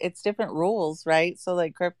it's different rules, right? So,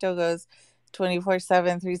 like, crypto goes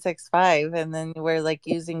 24/7, 365. And then we're like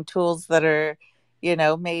using tools that are,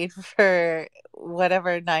 made for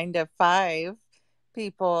whatever 9 to 5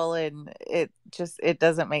 people. And it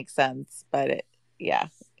doesn't make sense. But yeah,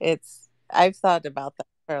 I've thought about that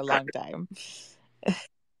for a long time.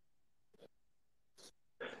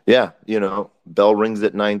 Yeah, bell rings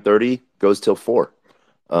at 9:30, goes till 4.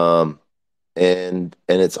 Um, and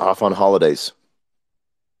it's off on holidays,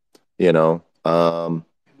 and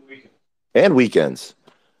weekends.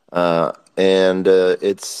 And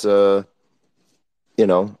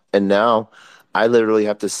and now I literally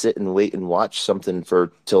have to sit and wait and watch something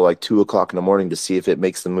for till like 2 o'clock in the morning to see if it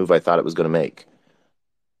makes the move I thought it was going to make.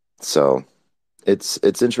 So,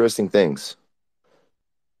 It's interesting things.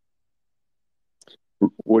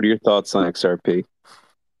 What are your thoughts on XRP?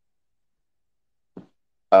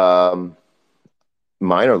 Um,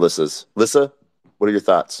 Mine or Lissa's? Lissa, what are your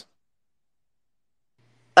thoughts?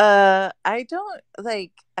 I don't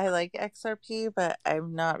like I like XRP, but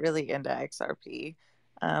I'm not really into XRP.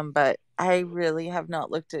 But I really have not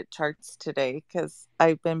looked at charts today because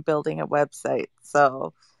I've been building a website.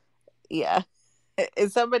 So yeah.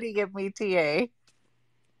 Is somebody give me TA?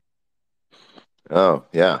 Oh,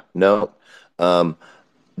 yeah. No. Um,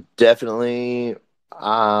 Definitely.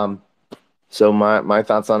 Um, so my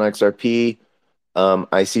thoughts on XRP.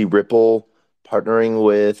 I see Ripple partnering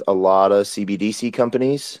with a lot of CBDC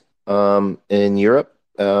companies in Europe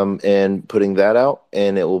and putting that out,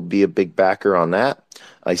 and it will be a big backer on that.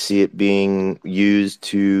 I see it being used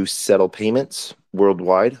to settle payments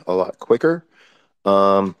worldwide a lot quicker.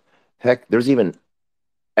 Um, Heck, there's even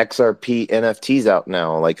XRP NFTs out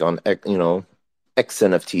now, like on X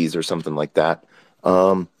NFTs or something like that.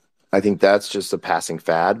 Um, I think that's just a passing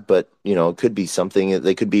fad, but it could be something.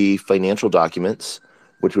 They could be financial documents,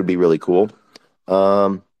 which would be really cool.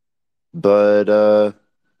 Um, but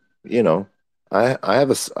you know, I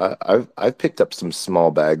have I've picked up some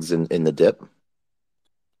small bags in the dip.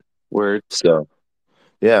 Where So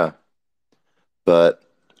yeah, but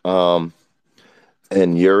um,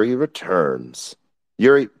 and Yuri returns.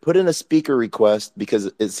 Yuri, put in a speaker request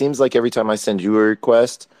because it seems like every time I send you a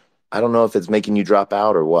request, I don't know if it's making you drop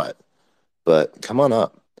out or what. But come on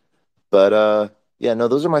up. But yeah, no,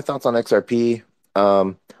 those are my thoughts on XRP.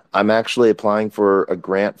 I'm actually applying for a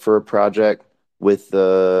grant for a project with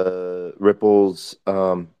Ripple's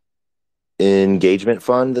engagement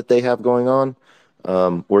fund that they have going on.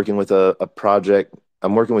 Working with a project.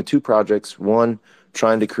 I'm working with two projects. One,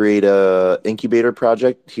 trying to create a incubator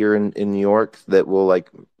project here in New York that will like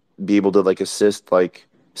be able to like assist like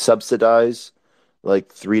subsidize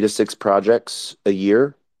like 3 to 6 projects a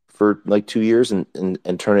year for like 2 years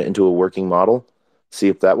and turn it into a working model. See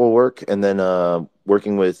if that will work. And then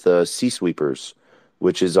working with Sea Sweepers,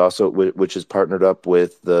 which is partnered up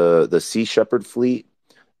with the Sea Shepherd fleet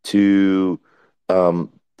to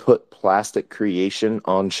put plastic creation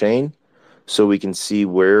on chain so we can see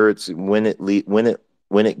where it's when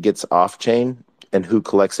it gets off chain and who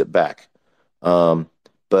collects it back. Um,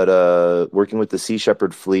 but working with the Sea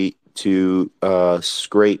Shepherd fleet to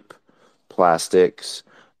scrape plastics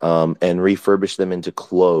and refurbish them into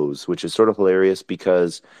clothes, which is sort of hilarious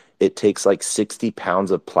because it takes like 60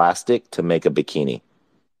 pounds of plastic to make a bikini.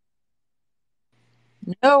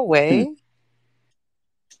 No hmm, way.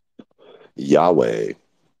 Yahweh,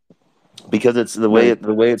 because it's nice.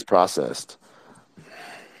 the way it's processed.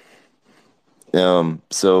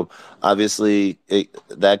 So obviously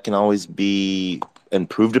that can always be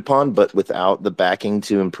improved upon, but without the backing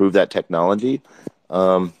to improve that technology,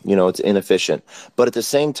 it's inefficient. But at the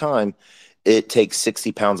same time, it takes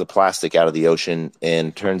 60 pounds of plastic out of the ocean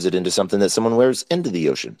and turns it into something that someone wears into the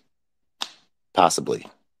ocean, possibly,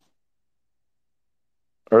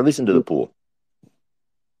 or at least into the pool.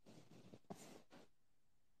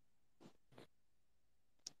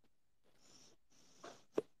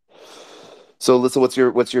 So, Lisa, what's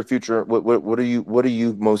your future? What are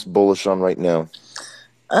you most bullish on right now?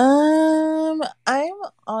 I'm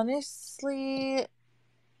honestly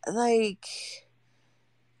like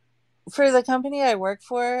for the company I work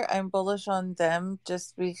for, I'm bullish on them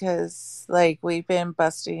just because like we've been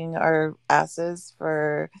busting our asses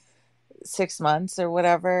for 6 months or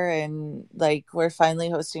whatever, and like we're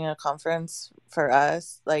finally hosting a conference for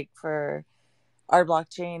us, like for our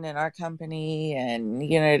blockchain and our company, and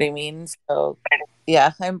you know what I mean. So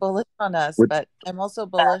yeah, I'm bullish on us, What? but I'm also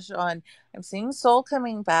bullish on I'm seeing Soul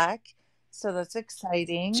coming back, so that's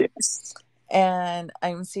exciting. Yes. And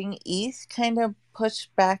I'm seeing ETH kind of push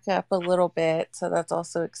back up a little bit, so that's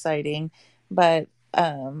also exciting. But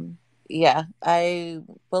yeah, I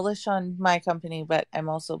bullish on my company, but I'm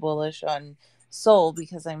also bullish on Soul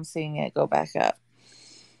because I'm seeing it go back up.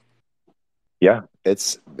 Yeah,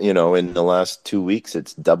 it's in the last 2 weeks,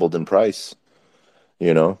 it's doubled in price.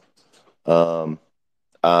 You know, um,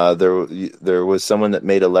 there was someone that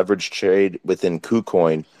made a leverage trade within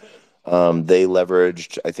KuCoin. They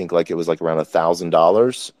leveraged, I think, like it was like around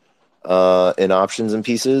 $1,000 in options and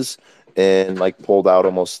pieces, and like pulled out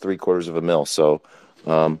almost 3/4 of a mil. So,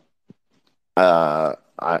 um,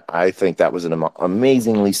 I think that was an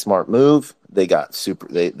amazingly smart move. They got super.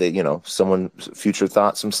 They someone future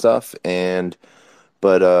thought some stuff, and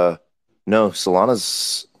but no,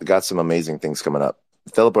 Solana's got some amazing things coming up.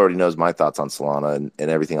 Philip already knows my thoughts on Solana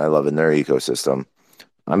and everything I love in their ecosystem.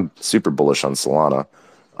 I'm super bullish on Solana.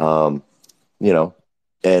 Um, you know,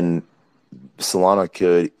 and Solana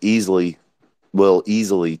will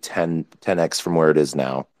easily 10x from where it is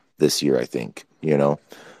now this year, I think,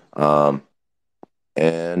 Um,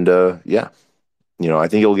 and yeah, I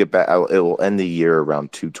think it'll get back. It will end the year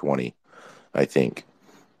around 220, I think.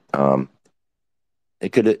 Um, it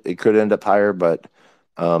could end up higher, but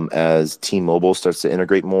as T-Mobile starts to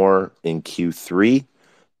integrate more in Q3,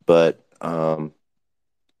 but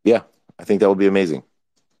yeah, I think that will be amazing.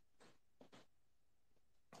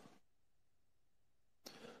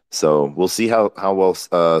 So we'll see how well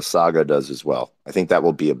Saga does as well. I think that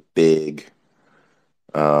will be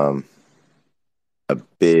um, a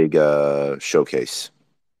big showcase.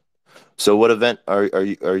 So what event are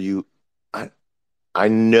you? I I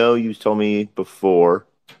know you told me before,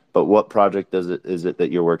 but what project is it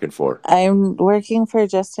that you're working for? I'm working for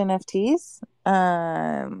Just NFTs.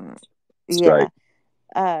 That's Yeah.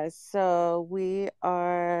 right. So we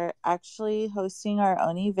are actually hosting our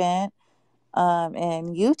own event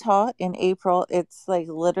in Utah in April. It's like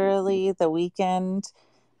literally the weekend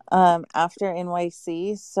after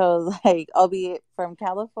NYC. So like I'll be from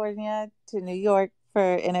California to New York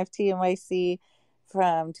for NFT NYC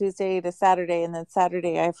from Tuesday to Saturday, and then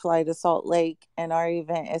Saturday I fly to Salt Lake, and our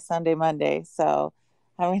event is Sunday, Monday. So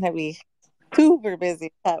I'm gonna be super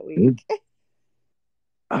busy that week. Mhm.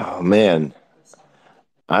 Oh man,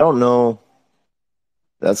 I don't know.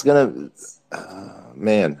 That's gonna,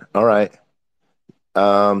 man. All right.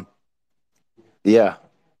 Um, yeah.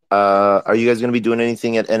 Are you guys gonna be doing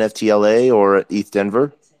anything at NFTLA or at ETH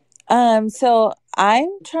Denver? So I'm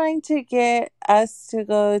trying to get us to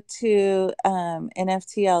go to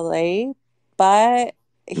NFTLA, but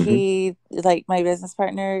Hmm. he, like my business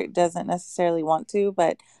partner, doesn't necessarily want to,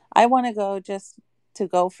 but I want to go just to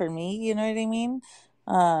go for me, you know what I mean?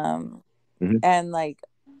 Um, Hmm. and like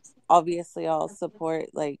obviously I'll support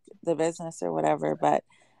like the business or whatever, but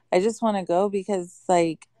I just want to go because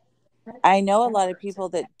like I know a lot of people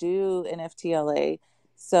that do NFTLA.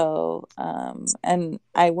 So, and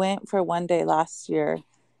I went for one day last year.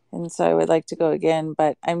 And so I would like to go again,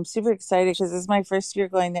 but I'm super excited because this is my first year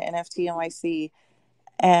going to NFT NYC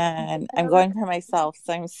and I'm going for myself.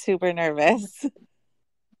 So I'm super nervous.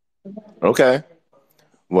 Okay.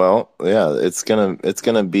 Well, yeah,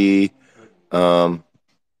 um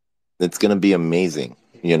it's gonna be amazing,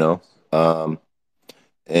 you know. Um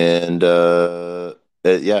and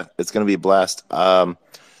yeah, it's gonna be a blast.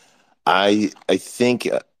 I think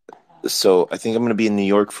so. I think I'm gonna be in New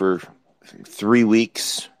York for 3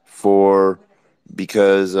 weeks for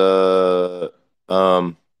because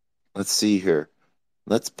um let's see here.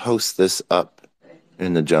 Let's post this up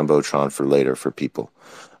in the Jumbotron for later for people.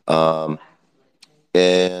 Um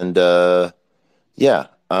and yeah,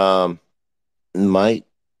 might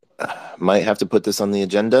might have to put this on the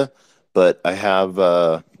agenda, but I have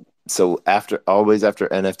so after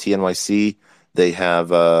NFT NYC, they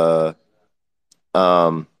have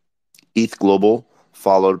um ETH Global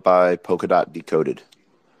followed by Polkadot Decoded.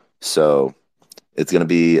 So it's gonna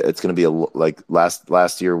be like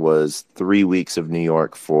last year was 3 weeks of New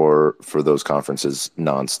York for those conferences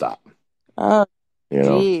nonstop. Oh, You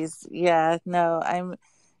know. geez. Yeah, no,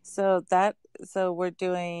 so that, so we're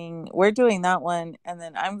doing that one. And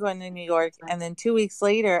then I'm going to New York. And then 2 weeks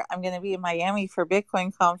later, I'm going to be in Miami for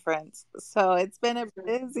Bitcoin conference. So it's been a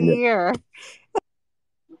busy Yeah. year.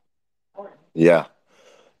 Yeah.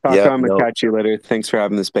 Taco, Yeah. I'm gonna No. catch you later. Thanks for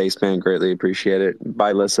having the space, man. Greatly appreciate it.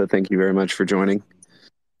 Bye, Lissa. Thank you very much for joining.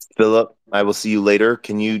 Philip, I will see you later.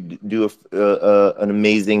 Can you do an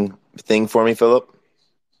amazing thing for me, Philip?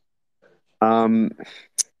 Um,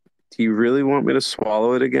 do you really want me to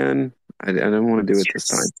swallow it again? I don't want to do it this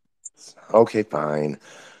time. Yes. Okay, fine.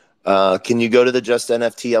 Can you go to the Just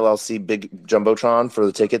NFT LLC Big Jumbotron for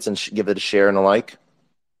the tickets and give it a share and a like?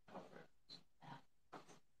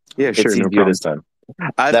 Yeah, sure, It's no easier problem. this time.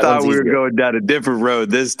 I That thought one's we were easier. going down a different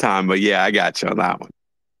road this time, but yeah, I got you on that one.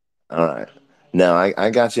 All right. No, I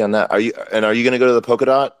got you on that. Are you going to go to the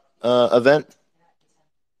Polkadot event?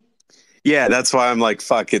 Yeah, that's why I'm like,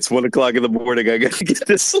 fuck, it's 1 o'clock in the morning. I gotta get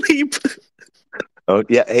to sleep. Oh,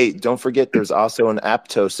 yeah. Hey, don't forget there's also an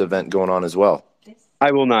Aptos event going on as well.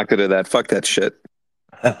 I will not go to that. Fuck that shit.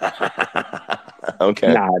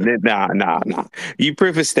 Okay. Nah. You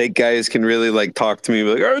proof of stake guys can really like talk to me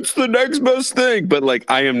like, oh, it's the next best thing. But like,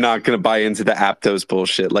 I am not gonna buy into the Aptos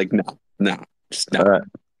bullshit. Like, no, just no. All right.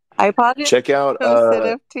 I bought an Check out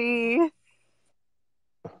Aptos NFT.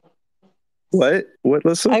 What,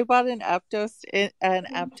 Lissa? I bought an Aptos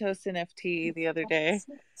NFT the other day.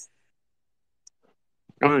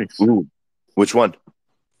 Nice. ooh, which one?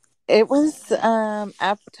 It was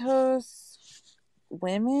Aptos.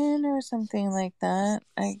 women or something like that.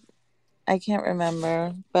 I can't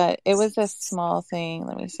remember, but it was a small thing.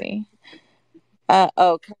 Let me see. Oh,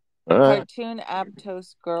 All right. Cartoon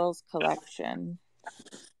Aptos Girls Collection.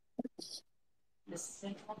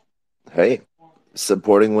 Hey,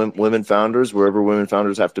 supporting women founders wherever women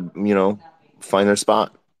founders have to, find their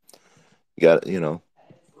spot. You got,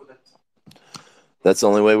 that's the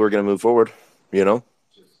only way we're going to move forward, you know?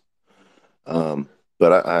 Um,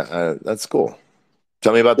 but that's cool.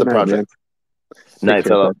 Tell me about Good the night, man. project. Take Night, care,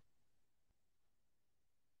 fellow. bud.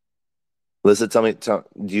 Listen,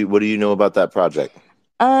 what do you know about that project?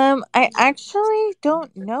 I actually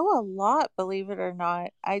don't know a lot, believe it or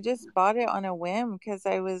not. I just bought it on a whim because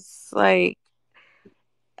I was like,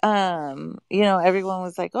 everyone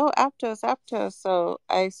was like, "Oh, Aptos, Aptos." So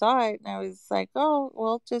I saw it and I was like, "Oh,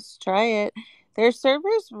 we'll just try it." Their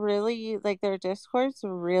servers really, like their Discord's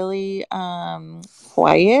really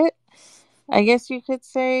quiet. I guess you could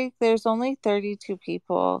say there's only 32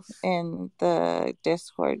 people in the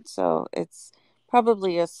Discord, so it's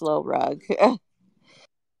probably a slow rug.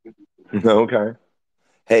 Okay.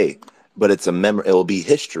 Hey, but it's a memory. It will be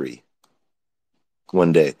history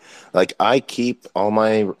one day. Like I keep all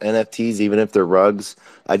my NFTs, even if they're rugs.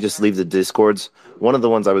 I just leave the Discords. One of the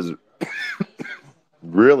ones I was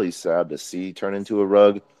really sad to see turn into a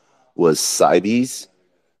rug was Cybes.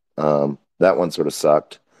 That one sort of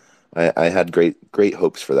sucked. I had great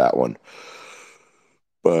hopes for that one,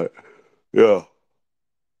 but yeah,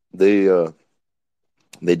 they uh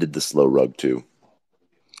they did the slow rug too.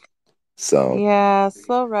 So Yeah,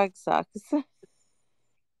 slow rug sucks.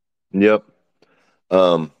 yep.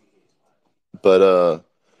 Um, but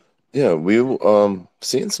yeah, we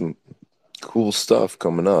seeing some cool stuff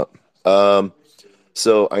coming up.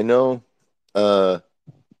 So I know. Uh,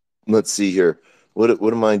 let's see here. What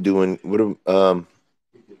am I doing?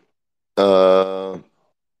 Uh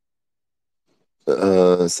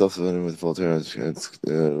self-evident with Voltaire.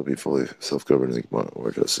 It'll be fully self-governing.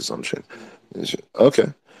 Where justice on chain. Okay,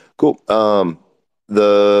 cool.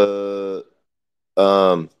 The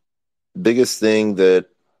biggest thing that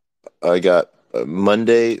I got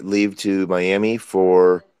Monday leave to Miami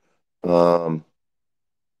for um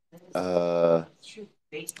uh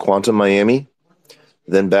Quantum Miami,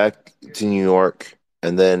 then back to New York,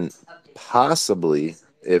 and then possibly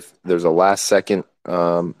if there's a last second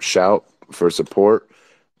shout for support,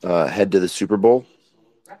 head to the Super Bowl.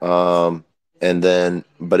 Um, and then,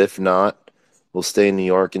 but if not, we'll stay in New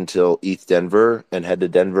York until ETH Denver and head to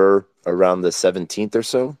Denver around the 17th or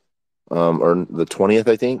so, or the 20th,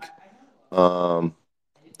 I think, um,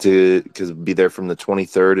 to because be there from the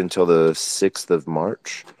 23rd until the 6th of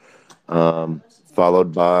March,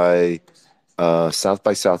 followed by South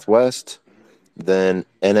by Southwest, then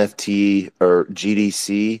NFT or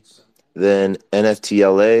GDC, then NFT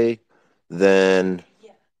LA, then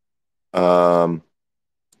um,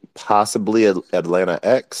 possibly Atlanta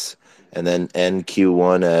X, and then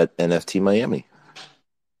NQ1 at NFT Miami.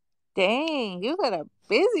 Dang, you got a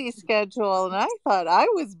busy schedule, and I thought I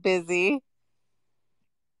was busy.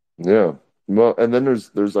 Yeah. Well, and then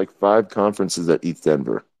there's like five conferences at ETH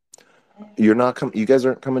Denver. You're not coming. You guys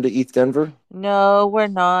aren't coming to ETH Denver. No, we're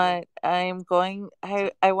not. I'm going.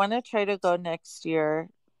 I want to try to go next year.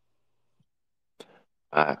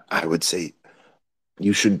 I would say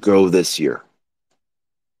you should go this year.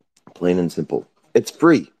 Plain and simple. It's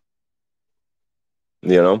free.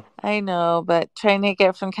 You know, I know, but trying to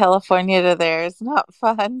get from California to there is not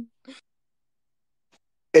fun.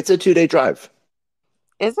 it's a 2 day drive.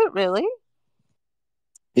 Is it really?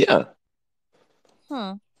 Yeah.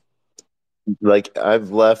 Hmm. Like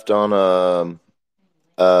I've left on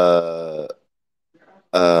uh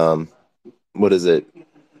um what is it?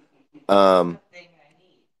 Um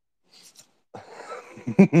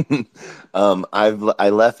I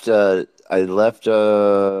left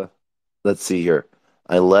let's see here.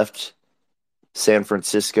 I left San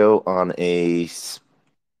Francisco on a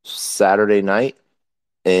Saturday night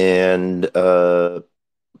and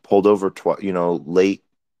pulled over late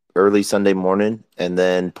early Sunday morning and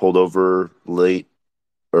then pulled over late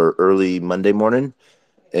or early Monday morning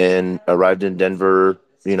and arrived in Denver,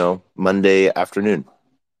 Monday afternoon.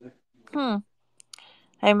 Hmm.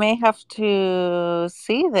 I may have to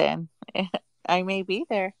see then. I may be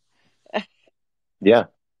there. Yeah,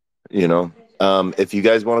 if you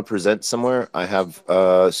guys want to present somewhere, I have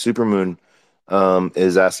Supermoon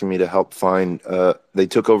is asking me to help find they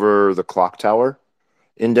took over the clock tower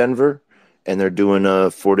in Denver and they're doing a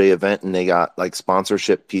 4-day event and they got like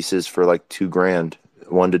sponsorship pieces for like 2 grand,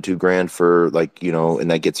 1 to 2 grand for like,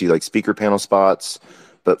 and that gets you like speaker panel spots,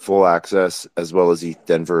 but full access as well as ETH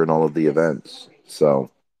Denver and all of the events.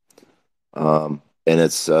 So, and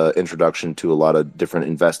it's introduction to a lot of different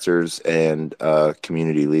investors and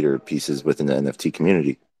community leader pieces within the NFT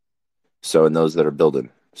community. So, and those that are building.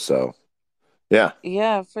 So, yeah,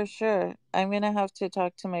 Yeah, for sure. I'm gonna have to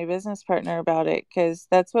talk to my business partner about it because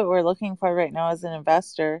that's what we're looking for right now as an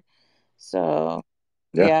investor. So,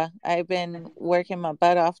 yeah, yeah, I've been working my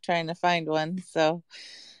butt off trying to find one. So,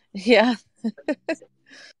 yeah,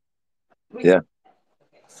 yeah.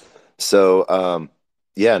 So,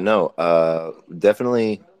 yeah, no,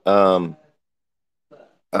 definitely, um,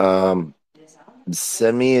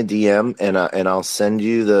 send me a DM and I'll send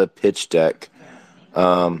you the pitch deck.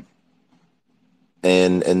 Um,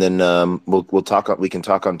 and then we'll talk. We can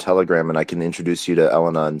talk on Telegram, and I can introduce you to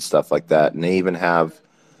Elena and stuff like that. And they even have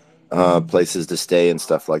places to stay and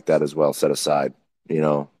stuff like that as well set aside. You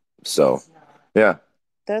know, so yeah,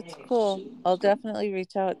 that's cool. I'll definitely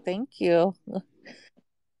reach out. Thank you.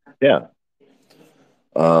 yeah.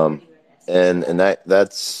 Um, and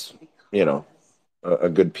that's you know a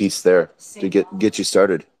good piece there to get you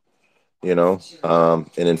started. You know, and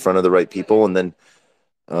in front of the right people, and then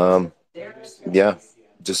um, yeah,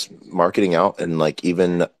 just marketing out and like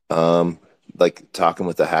even like talking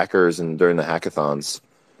with the hackers and during the hackathons,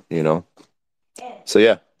 you know. So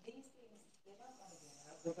yeah.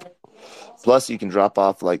 Plus, you can drop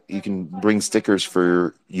off like you can bring stickers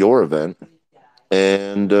for your event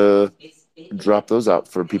and drop those out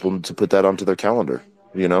for people to put that onto their calendar.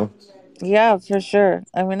 You know. Yeah, for sure.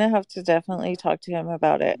 I'm gonna have to definitely talk to him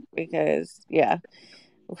about it because yeah,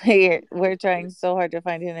 we're trying so hard to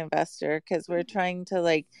find an investor because we're trying to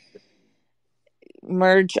like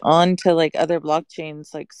merge onto like other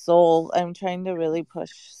blockchains like Sol. I'm trying to really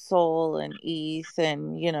push Sol and ETH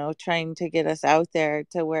and trying to get us out there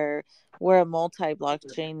to where we're a multi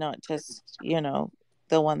blockchain, not just,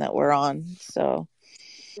 the one that we're on. So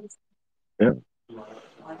Yeah.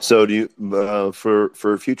 So do you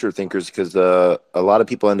for future thinkers because a lot of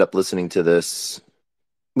people end up listening to this,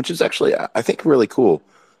 which is actually I think really cool.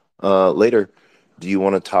 Later, do you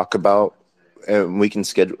want to talk about? And we can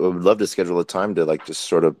schedule. I would love to schedule a time to like just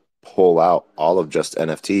sort of pull out all of just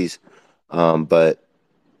NFTs. But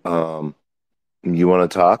you want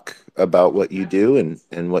to talk about what you do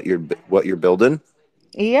and what you're building?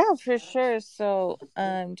 yeah, for sure. So,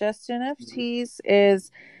 Just NFTs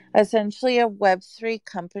is essentially a Web3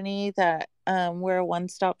 company that we're a one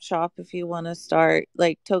stop shop if you want to start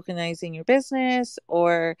like tokenizing your business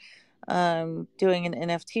or doing an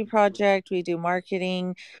NFT project. We do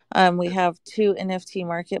marketing. We have two NFT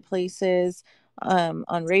marketplaces on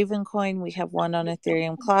Ravencoin, we have one on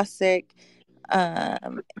Ethereum Classic.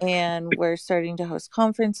 And we're starting to host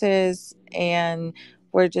conferences and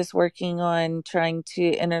we're just working on trying to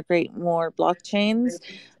integrate more blockchains.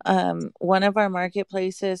 One of our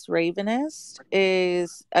marketplaces, Ravenist,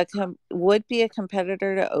 would be a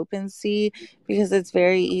competitor to OpenSea because it's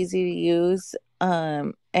very easy to use.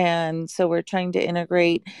 And so we're trying to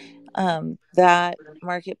integrate that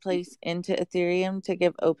marketplace into Ethereum to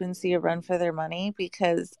give OpenSea a run for their money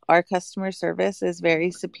because our customer service is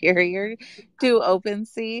very superior to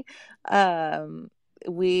OpenSea. Um,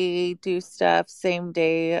 we do stuff same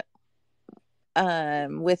day,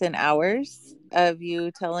 within hours of you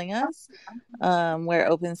telling us, where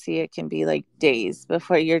OpenSea it can be like days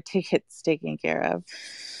before your ticket's taken care of.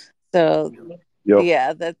 So Yep.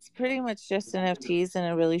 yeah, that's pretty much just NFTs in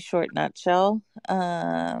a really short nutshell.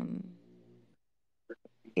 Yeah,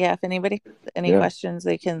 if anybody has any Yeah. questions,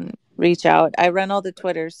 they can reach out. I run all the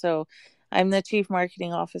Twitter, so I'm the chief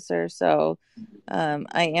marketing officer. So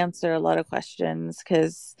I answer a lot of questions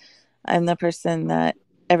because I'm the person that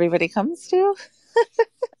everybody comes to.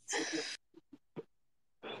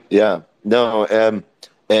 Yeah. No.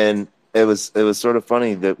 And it was sort of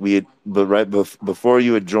funny that we had, but before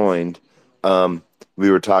you had joined, we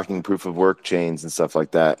were talking proof of work chains and stuff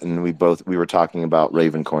like that, and we were talking about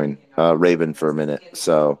Ravencoin, Raven for a minute.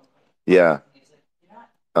 So, yeah.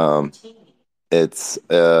 Um, it's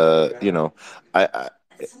I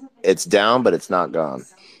it's down, but it's not gone.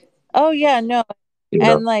 Oh yeah, no, You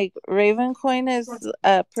know. and like Ravencoin is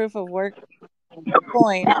a proof of work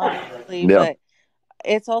coin, obviously, Yeah. but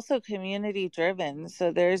it's also community driven.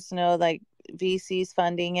 So there's no like VCs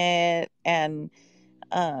funding it, and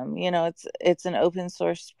it's an open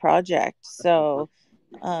source project, so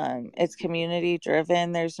it's community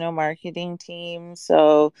driven. There's no marketing team,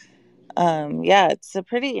 so yeah, it's a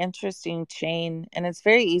pretty interesting chain and it's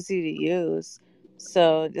very easy to use.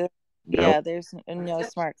 So Yeah. yeah, there's no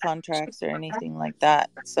smart contracts or anything like that.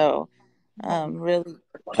 So really,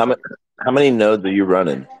 How many how many nodes are you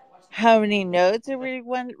running? how many nodes are we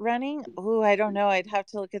running? Oh, I don't know. I'd have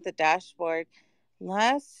to look at the dashboard.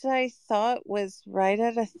 Last I thought was right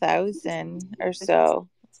at 1,000 or so.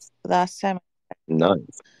 Last time.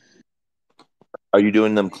 Nice. Are you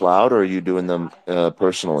doing them cloud or are you doing them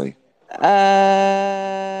personally?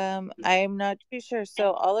 I'm not too sure.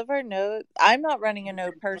 So all of our nodes, I'm not running a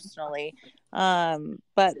node personally,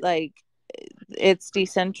 but like it's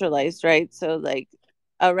decentralized, right? So like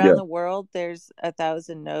around Yeah, the world, there's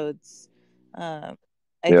 1,000 nodes. Um,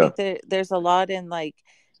 I yeah, think there's a lot in like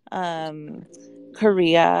um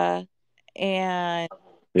Korea and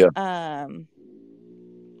yeah, um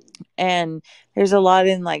and there's a lot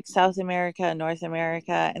in like South America, North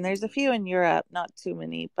America, and there's a few in Europe, not too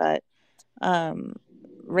many, but um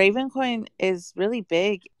Ravencoin is really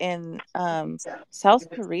big in South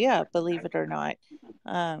Korea, believe it or not.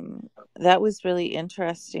 um that was really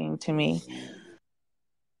interesting to me.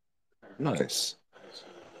 nice.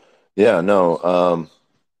 Yeah, no.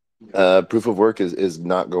 Proof of work is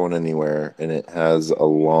not going anywhere, and it has a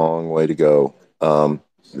long way to go.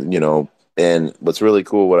 You know, and what's really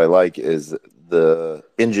cool, what I like is the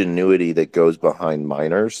ingenuity that goes behind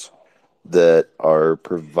miners that are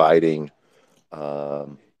providing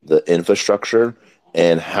the infrastructure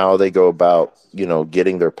and how they go about,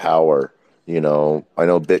 getting their power. I know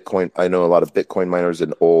Bitcoin, I know a lot of Bitcoin miners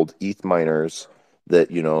and old ETH miners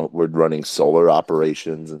that, were running solar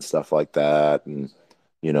operations and stuff like that, and,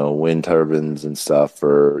 wind turbines and stuff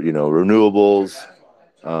for, renewables.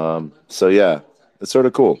 So yeah, it's sort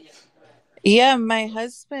of cool. Yeah, my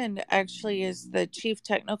husband actually is the chief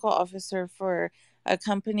technical officer for a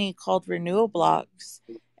company called Renewablocks,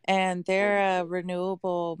 and they're a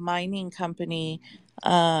renewable mining company.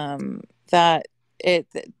 That it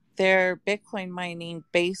they're Bitcoin mining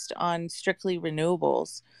based on strictly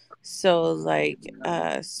renewables, so like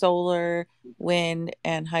solar, wind,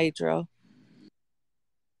 and hydro.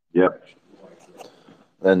 Yep.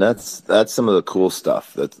 And that's some of the cool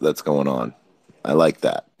stuff that's going on. I like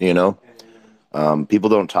that, people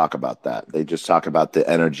don't talk about that. They just talk about the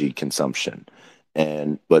energy consumption.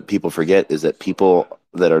 And what people forget is that people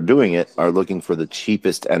that are doing it are looking for the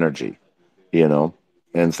cheapest energy, you know?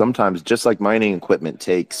 And sometimes, just like mining equipment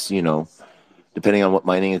takes, depending on what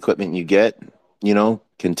mining equipment you get,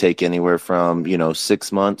 can take anywhere from,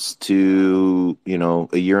 6 months to,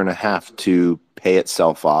 a year and a half to pay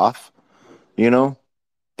itself off, you know?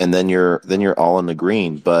 And then you're all in the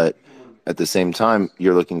green. But at the same time,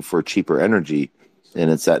 you're looking for cheaper energy,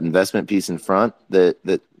 and it's that investment piece in front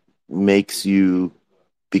that makes you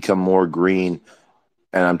become more green.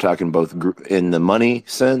 And I'm talking both in the money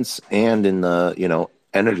sense and in the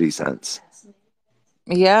energy sense.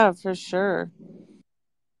 Yeah, for sure.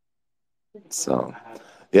 So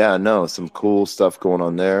yeah, no, some cool stuff going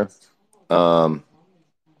on there. Um,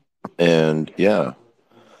 and yeah,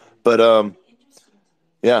 but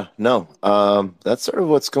yeah, no, that's sort of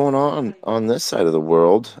what's going on this side of the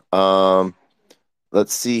world.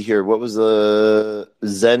 Let's see here. What was the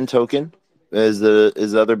Zen token? Is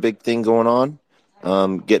the other big thing going on?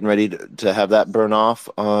 Getting ready to have that burn off.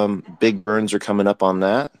 Big burns are coming up on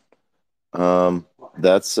that. Um,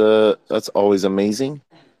 that's always amazing.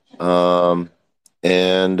 Um,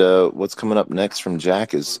 and what's coming up next from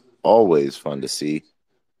Jack is always fun to see.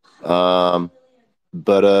 Um,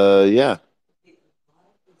 but yeah.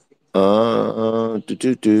 Do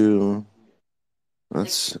do do.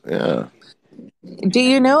 That's yeah. Do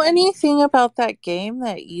you know anything about that game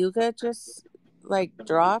that Yuga just like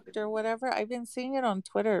dropped or whatever? I've been seeing it on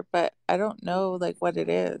Twitter, but I don't know like what it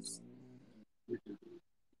is.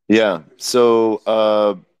 Yeah. So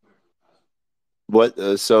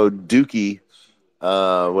what? So Dookie.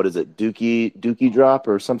 What is it? Dookie drop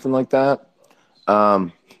or something like that.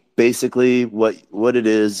 Um, Basically, what it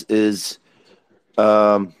is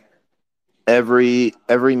um every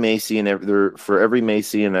Macy and for every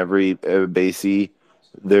Macy and every Basie,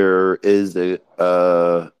 there is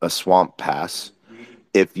a swamp pass.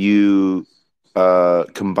 If you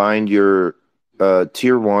combine your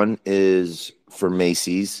tier one is for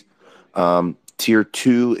Macy's, tier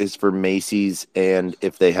two is for Macy's, and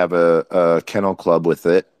if they have a kennel club with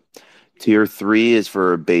it, tier three is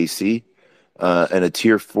for a Basie, and a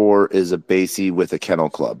tier four is a Basie with a kennel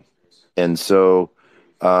club. And so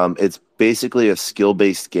it's basically a skill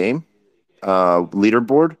based game,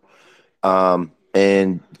 leaderboard,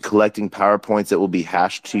 and collecting power points that will be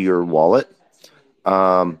hashed to your wallet.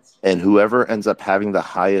 And whoever ends up having the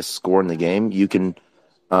highest score in the game, you can,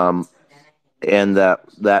 um, and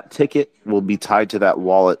that ticket will be tied to that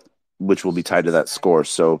wallet, which will be tied to that score.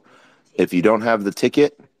 So if you don't have the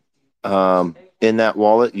ticket in that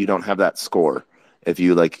wallet, you don't have that score. If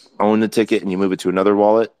you like own the ticket and you move it to another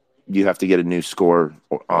wallet, you have to get a new score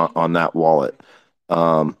on that wallet.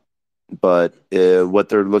 Um, but what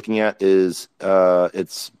they're looking at is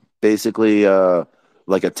it's basically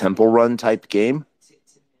like a temple run type game.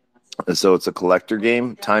 So it's a collector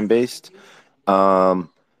game, time based, um,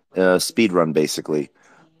 speed run basically.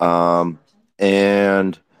 Um,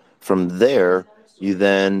 and from there, you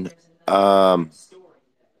then um,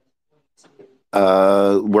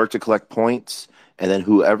 work to collect points, and then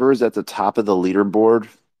whoever is at the top of the leaderboard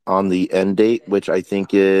on the end date, which I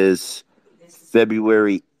think is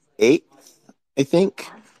February 8th, I think.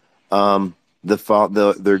 Um,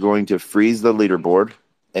 they're going to freeze the leaderboard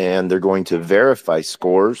and they're going to verify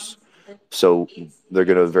scores. So they're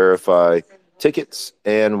going to verify tickets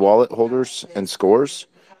and wallet holders and scores.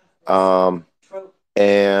 Um,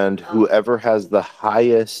 and whoever has the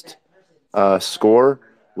highest score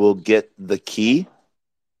will get the key,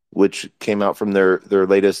 which came out from their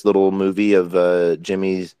latest little movie of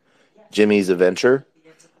Jimmy's Adventure.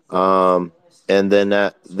 Um, and then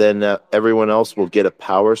everyone else will get a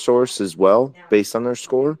power source as well based on their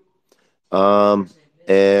score. Um,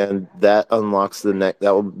 and that unlocks the next.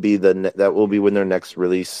 That will be when their next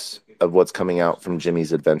release of what's coming out from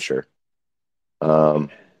Jimmy's Adventure um,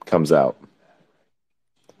 comes out.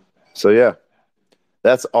 So yeah,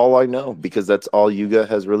 that's all I know because that's all Yuga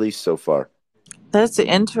has released so far. That's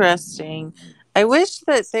interesting. I wish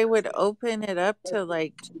that they would open it up to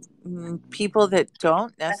like people that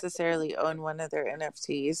don't necessarily own one of their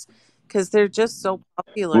NFTs because they're just so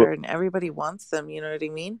popular Well, and everybody wants them. You know what I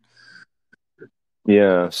mean?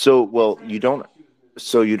 yeah. So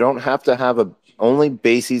you don't have to have a only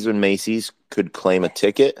Macy's and Macy's could claim a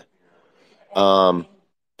ticket, um,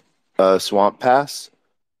 a swamp pass,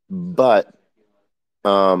 but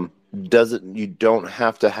um, doesn't you don't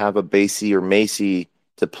have to have a Basie or Macy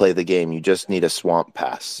to play the game. You just need a swamp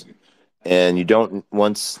pass. And you don't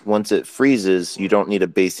once it freezes, you don't need a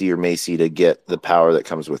Basie or Macy to get the power that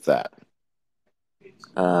comes with that.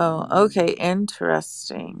 Oh, okay.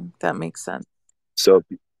 Interesting. That makes sense. So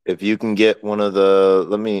if you can get one of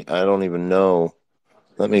the I don't even know.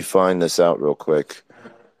 Let me find this out real quick.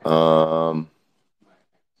 Um,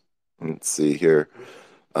 let's see here.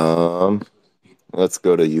 Um, let's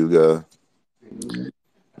go to Yuga.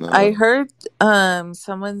 I Uh, heard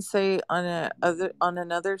someone say on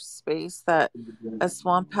another space that a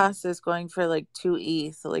swamp pass is going for like 2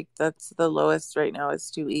 ETH. Like that's the lowest right now is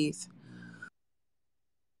 2 ETH.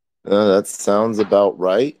 that sounds about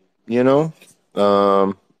right, you know.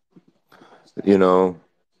 Um, you know,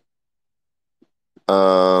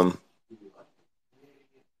 um,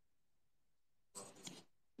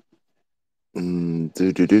 do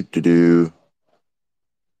do do do do.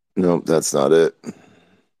 Nope, that's not it.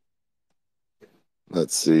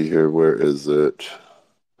 Let's see here. Where is it?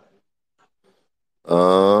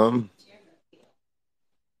 Um,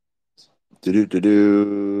 do do do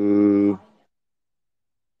do.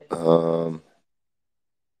 Um,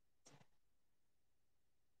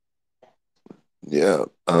 yeah.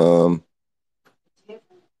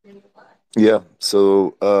 Yeah.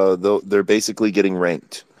 So, they're basically getting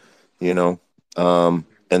ranked, you know.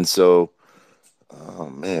 And so, oh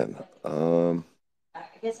man,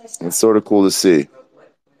 it's sort of cool to see.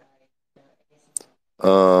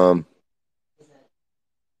 Um,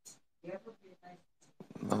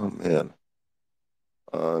 oh man,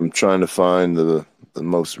 I'm trying to find the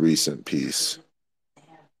most recent piece.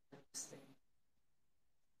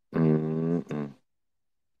 Mm-mm.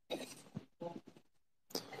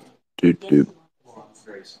 Doot, doot.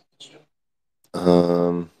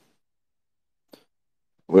 Um,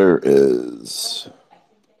 where is?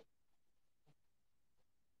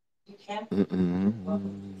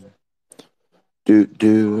 Mm-mm. Doot,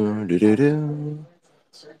 doot, doot, doot, doot.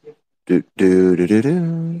 Doot, doot, doot, doot,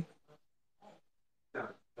 doot.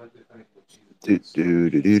 Doot,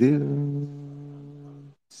 doot, doot, doot, doot.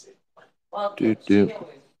 Doot, doot.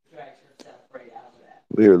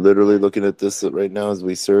 We are literally looking at this right now as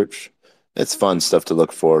we search. It's fun stuff to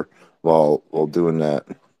look for while doing that.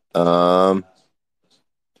 Um,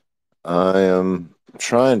 I am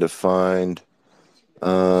trying to find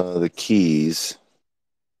the keys,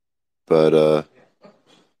 but I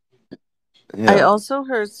yeah. also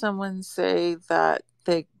heard someone say that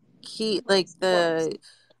the key, like the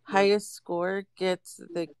highest score gets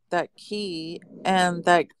the that key, and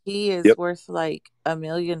that key is Yep. worth like $1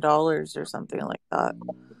 million or something like that.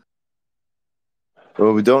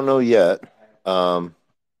 Well, we don't know yet. Um,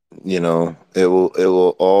 it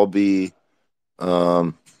will all be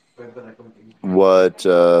um what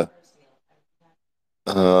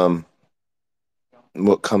um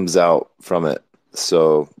what comes out from it.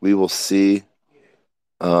 So we will see.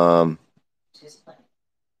 Um,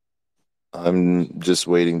 I'm just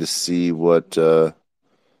waiting to see what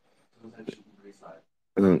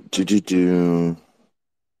do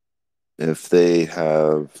if they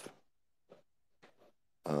have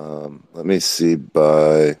let me see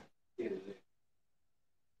by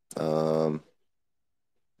um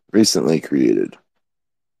recently created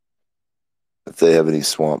if they have any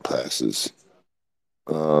swamp passes.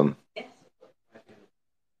 Um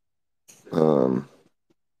um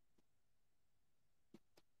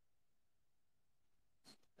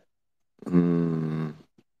mm,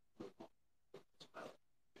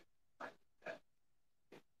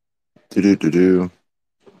 do.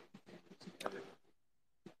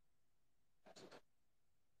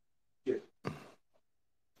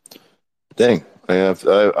 Dang,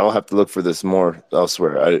 I'll have to look for this more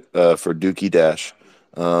elsewhere. I for Dookie Dash.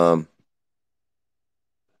 Um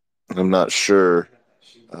I'm not sure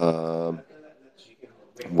um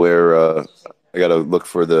where I gotta look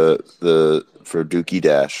for the for Dookie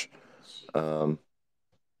Dash. Um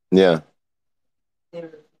yeah.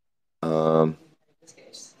 Um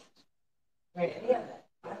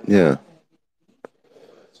yeah.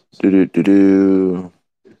 Do.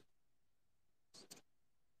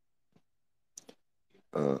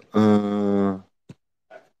 Uh uh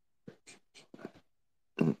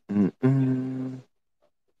mm.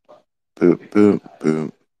 Boop boop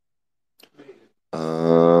boop.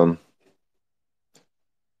 Um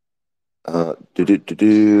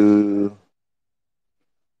do.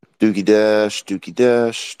 Dookie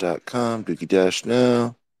Dash.com, Dookie Dash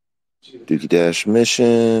now, Dookie Dash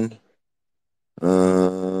mission.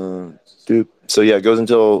 Doop. So yeah, it goes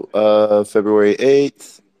until February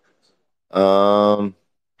 8th. Um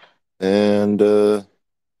and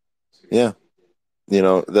yeah,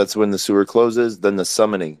 that's when the sewer closes, then the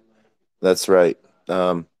summoning. That's right.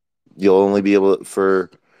 Um you'll only be able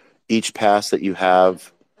for each pass that you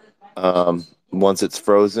have once it's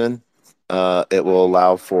frozen, it will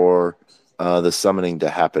allow for the summoning to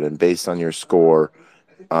happen and based on your score,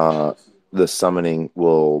 uh, the summoning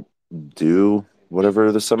will do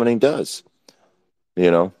whatever the summoning does.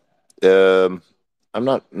 You know, um, I'm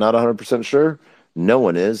not 100% sure. No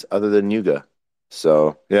one is other than Yuga.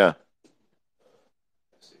 So yeah,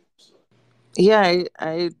 Yeah,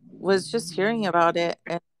 I was just hearing about it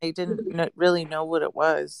and I didn't really know what it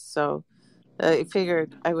was. So I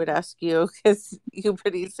figured I would ask you because you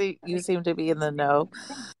seem to be in the know.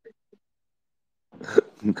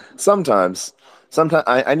 sometimes, sometimes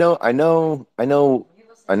I've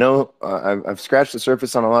scratched the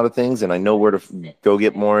surface on a lot of things, and I know where to go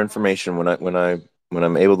get more information when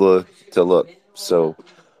I'm able to look. So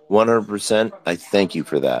 100%, I thank you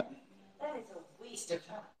for that.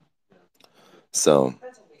 So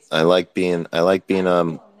I like being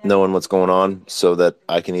knowing what's going on so that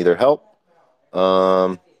I can either help.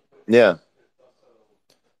 Um yeah.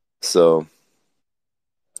 So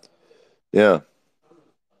yeah.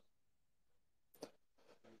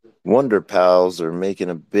 Wonder Pals are making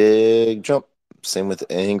a big jump. Same with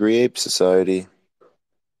Angry Ape Society.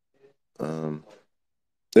 Um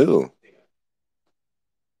ooh,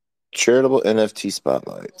 charitable NFT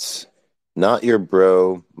spotlights. Not your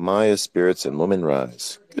bro, Maya Spirits and Woman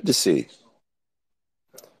Rise. Good to see.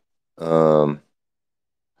 Um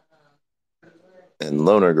and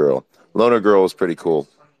Loner Girl. Loner Girl was pretty cool.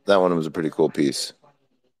 That one was a pretty cool piece.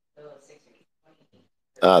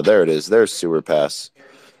 Ah, there it is. There's Sewer Pass.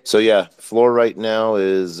 So yeah, floor right now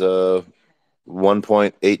is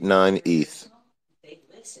 1.89 ETH.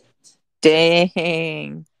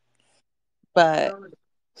 Dang. But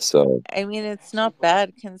So I mean, it's not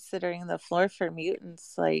bad considering the floor for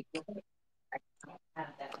mutants. Like,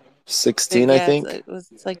 16, I yes, think. it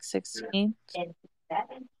was like 16.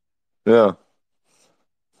 Yeah.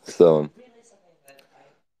 So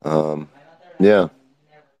um yeah,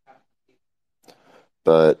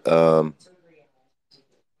 but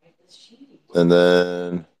and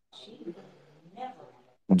then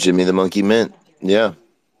Jimmy the Monkey Mint. Yeah.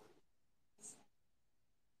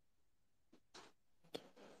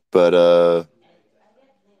 But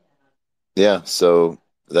yeah, so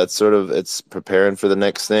that's sort of it's preparing for the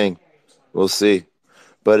next thing. We'll see.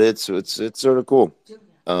 But it's sort of cool.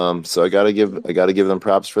 So I gotta give them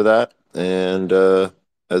props for that. And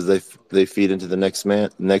as they feed into the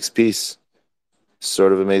next piece,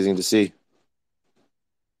 sort of amazing to see.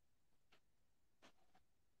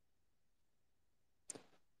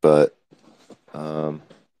 But um,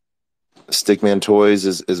 Stickman Toys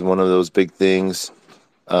is one of those big things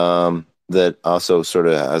that also sort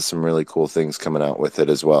of has some really cool things coming out with it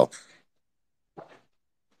as well.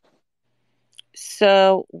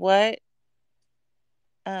 So, what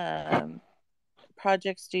um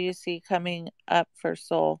projects do you see coming up for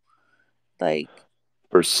Soul? Like,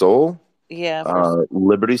 For Seoul, yeah, for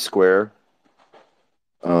Liberty Square,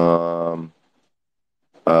 um,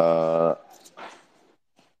 uh,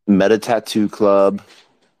 Meta Tattoo Club,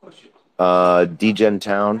 Degen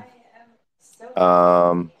Town,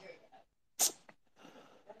 um,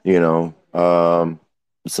 you know,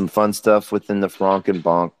 some fun stuff within the Franc and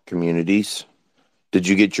Bonk communities. Did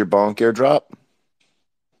you get your Bonk airdrop?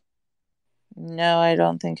 No, I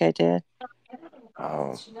don't think I did.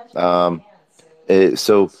 Oh, um,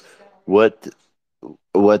 so what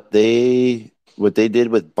what they did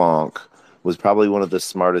with Bonk was probably one of the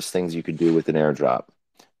smartest things you could do with an airdrop.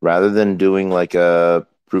 Rather than doing like a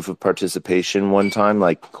proof of participation one time,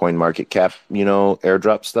 like Coin Market Cap,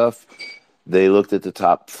 airdrop stuff, they looked at the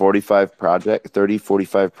top 45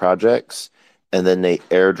 projects, and then they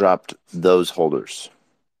airdropped those holders.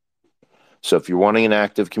 So if you're wanting an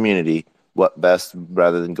active community, what best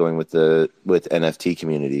rather than going with NFT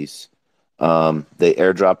communities? They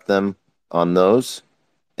airdropped them on those,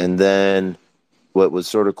 and then what was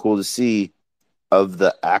sort of cool to see of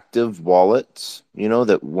the active wallets,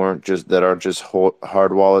 that aren't just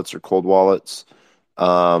hard wallets or cold wallets,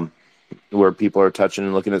 um, where people are touching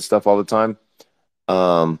and looking at stuff all the time.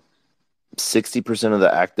 Um, 60% of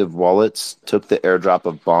the active wallets took the airdrop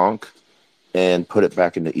of Bonk and put it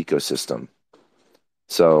back into ecosystem.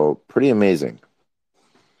 So pretty amazing.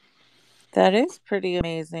 That is pretty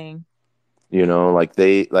amazing. Like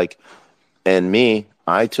they like and me,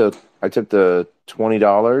 I took the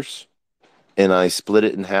 $20 and I split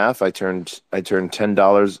it in half. I turned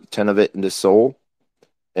 $10, 10 of it into Soul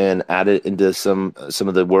and added into some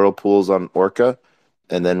of the whirlpools on Orca.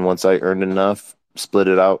 And then once I earned enough, split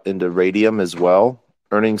it out into Radium as well,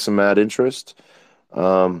 earning some mad interest.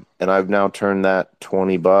 And I've now turned that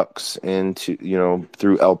 $20 into,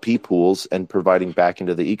 through LP pools and providing back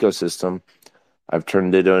into the ecosystem. I've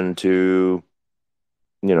turned it into,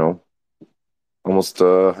 you know, almost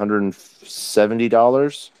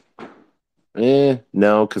 $170.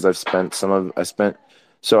 No, because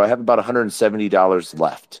so I have about $170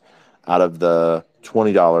 left out of the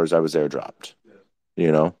 $20 I was airdropped,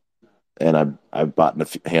 you know, and I've bought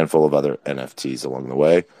a handful of other NFTs along the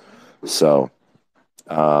way. So,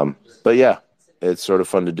 but yeah, it's sort of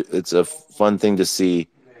fun to do. It's a fun thing to see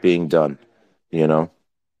being done, you know.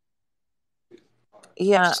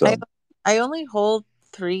 Yeah, I So I only hold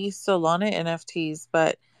three Solana NFTs,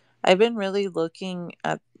 but I've been really looking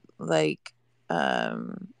at like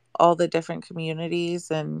all the different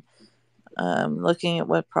communities and looking at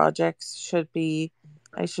what projects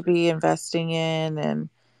I should be investing in, and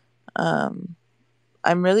um,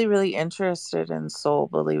 I'm really really interested in Soul,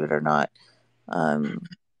 believe it or not. Um,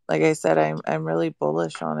 like I said, I'm really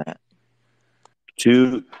bullish on it.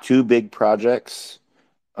 two big projects,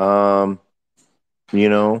 um, you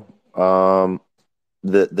know, um,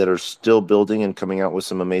 that are still building and coming out with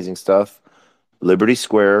some amazing stuff. Liberty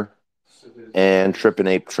Square and Trip and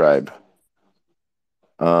Ape Tribe,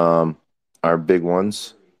 um, are big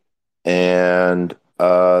ones. And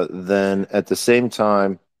then at the same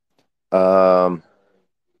time, um,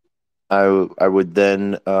 I would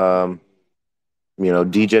then,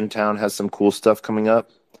 Degen Town has some cool stuff coming up,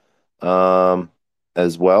 um,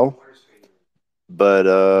 as well.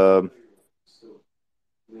 But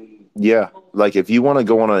yeah, like if you want to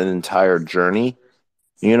go on an entire journey,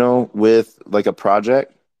 with like a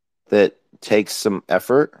project that takes some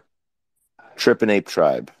effort, Trip and Ape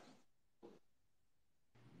Tribe.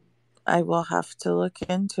 I will have to look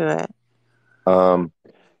into it. Um,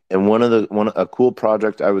 and one a cool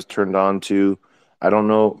project I was turned on to. I don't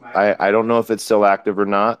know if it's still active or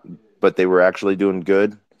not, but they were actually doing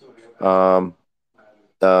good. Um,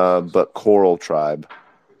 but Coral Tribe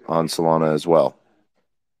on Solana as well.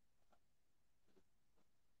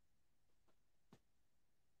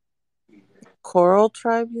 Coral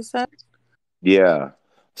Tribe, you said? Yeah.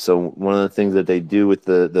 So one of the things that they do with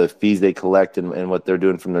the fees they collect and what they're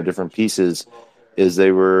doing from their different pieces is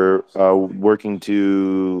they were working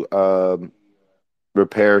to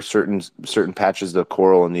repair certain patches of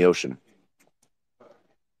coral in the ocean.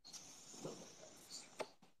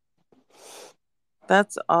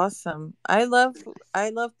 That's awesome. I love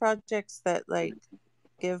projects that like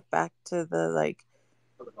give back to the like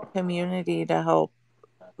community to help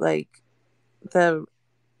like the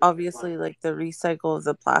obviously like the recycle of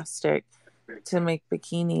the plastic to make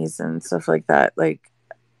bikinis and stuff like that, like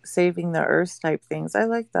saving the earth type things. I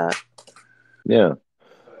like that. Yeah.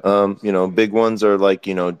 Big ones are like,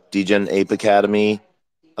 Degen Ape Academy.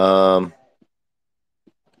 Um,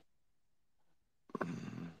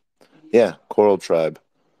 yeah, Coral Tribe.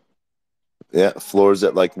 Yeah, floor's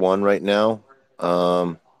at like 1 right now.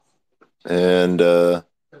 Um, and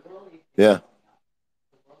yeah,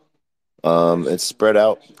 it's spread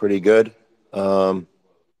out pretty good. Um,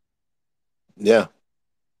 yeah,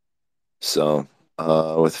 so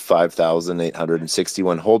with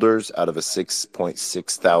 5,861 holders out of a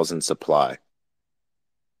 6.6 thousand supply.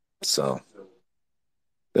 So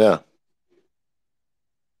yeah,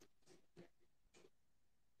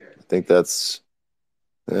 I think that's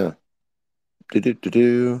yeah. Do do do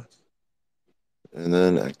do, and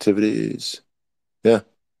then activities. Yeah,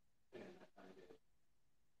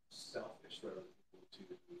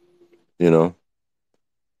 you know.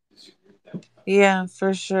 Yeah,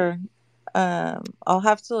 for sure. I'll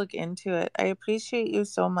have to look into it. I appreciate you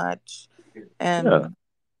so much. Yeah, And,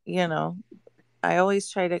 you know, I always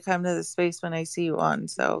try to come to the space when I see you on.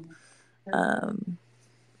 So, um,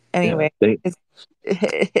 yeah. anyway, it's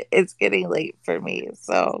it's getting late for me,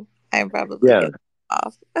 so I'm probably Yeah, getting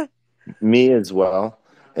off. me as well.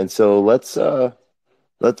 And so let's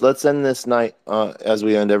end this night as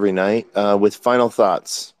we end every night with final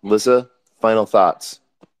thoughts. Lissa, final thoughts.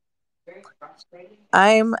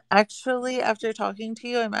 I'm actually, after talking to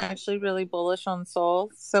you, I'm actually really bullish on Soul.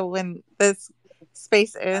 So when this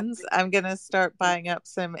space ends, I'm gonna start buying up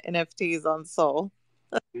some NFTs on Soul.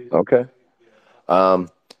 Okay. Um,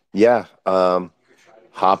 yeah.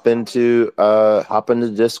 Hop into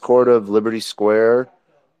Discord of Liberty Square.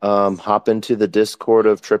 Hop into the Discord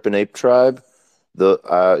of Trip and Ape Tribe.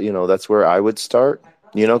 That's where I would start.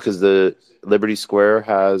 Because the Liberty Square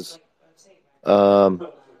has um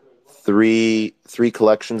three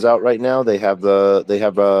collections out right now. They have the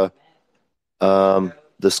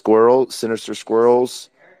Sinister Squirrels.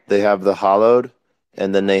 They have the Hollowed,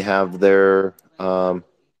 and then they have their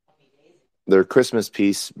Christmas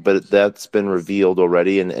piece, but that's been revealed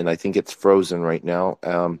already, and I think it's frozen right now.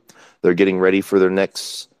 They're getting ready for their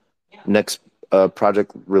next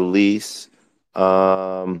project release.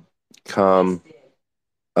 Come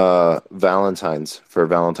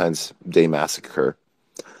Valentine's Day Massacre.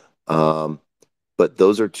 Um, but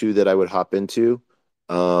those are two that I would hop into.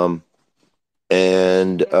 Um,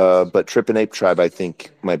 and but Trip and Ape Tribe I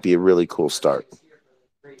think might be a really cool start.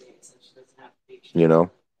 You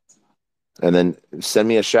know, and then send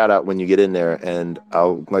me a shout out when you get in there, and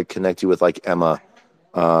I'll like connect you with like Emma,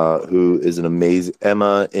 who is an amazing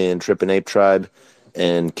Emma in Trip and Ape Tribe,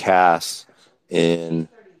 and Cass in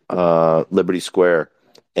Liberty Square,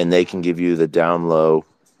 and they can give you the down low.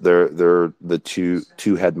 They're the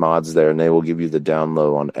two head mods there, and they will give you the down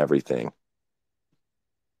low on everything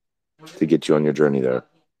to get you on your journey there.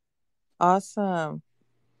 Awesome.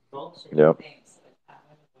 Yep.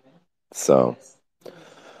 So,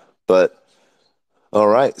 but all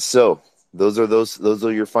right. So those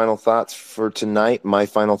are your final thoughts for tonight. My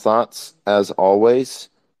final thoughts, as always,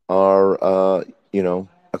 are a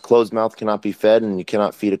closed mouth cannot be fed, and you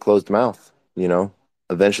cannot feed a closed mouth.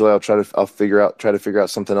 Eventually I'll try to figure out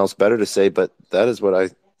something else better to say, but that is what I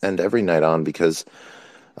end every night on because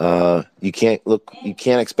you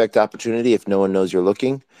can't expect opportunity if no one knows you're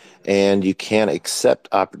looking, and you can't accept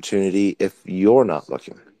opportunity if you're not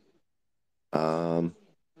looking.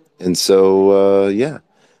 And so yeah.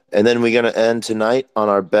 And then we're gonna end tonight on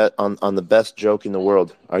our bet on the best joke in the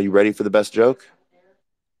world. Are you ready for the best joke?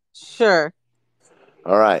 Sure.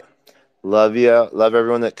 All right. Love you. Love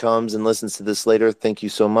everyone that comes and listens to this later. Thank you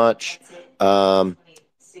so much. Um,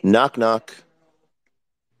 Knock knock.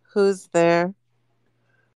 Who's there?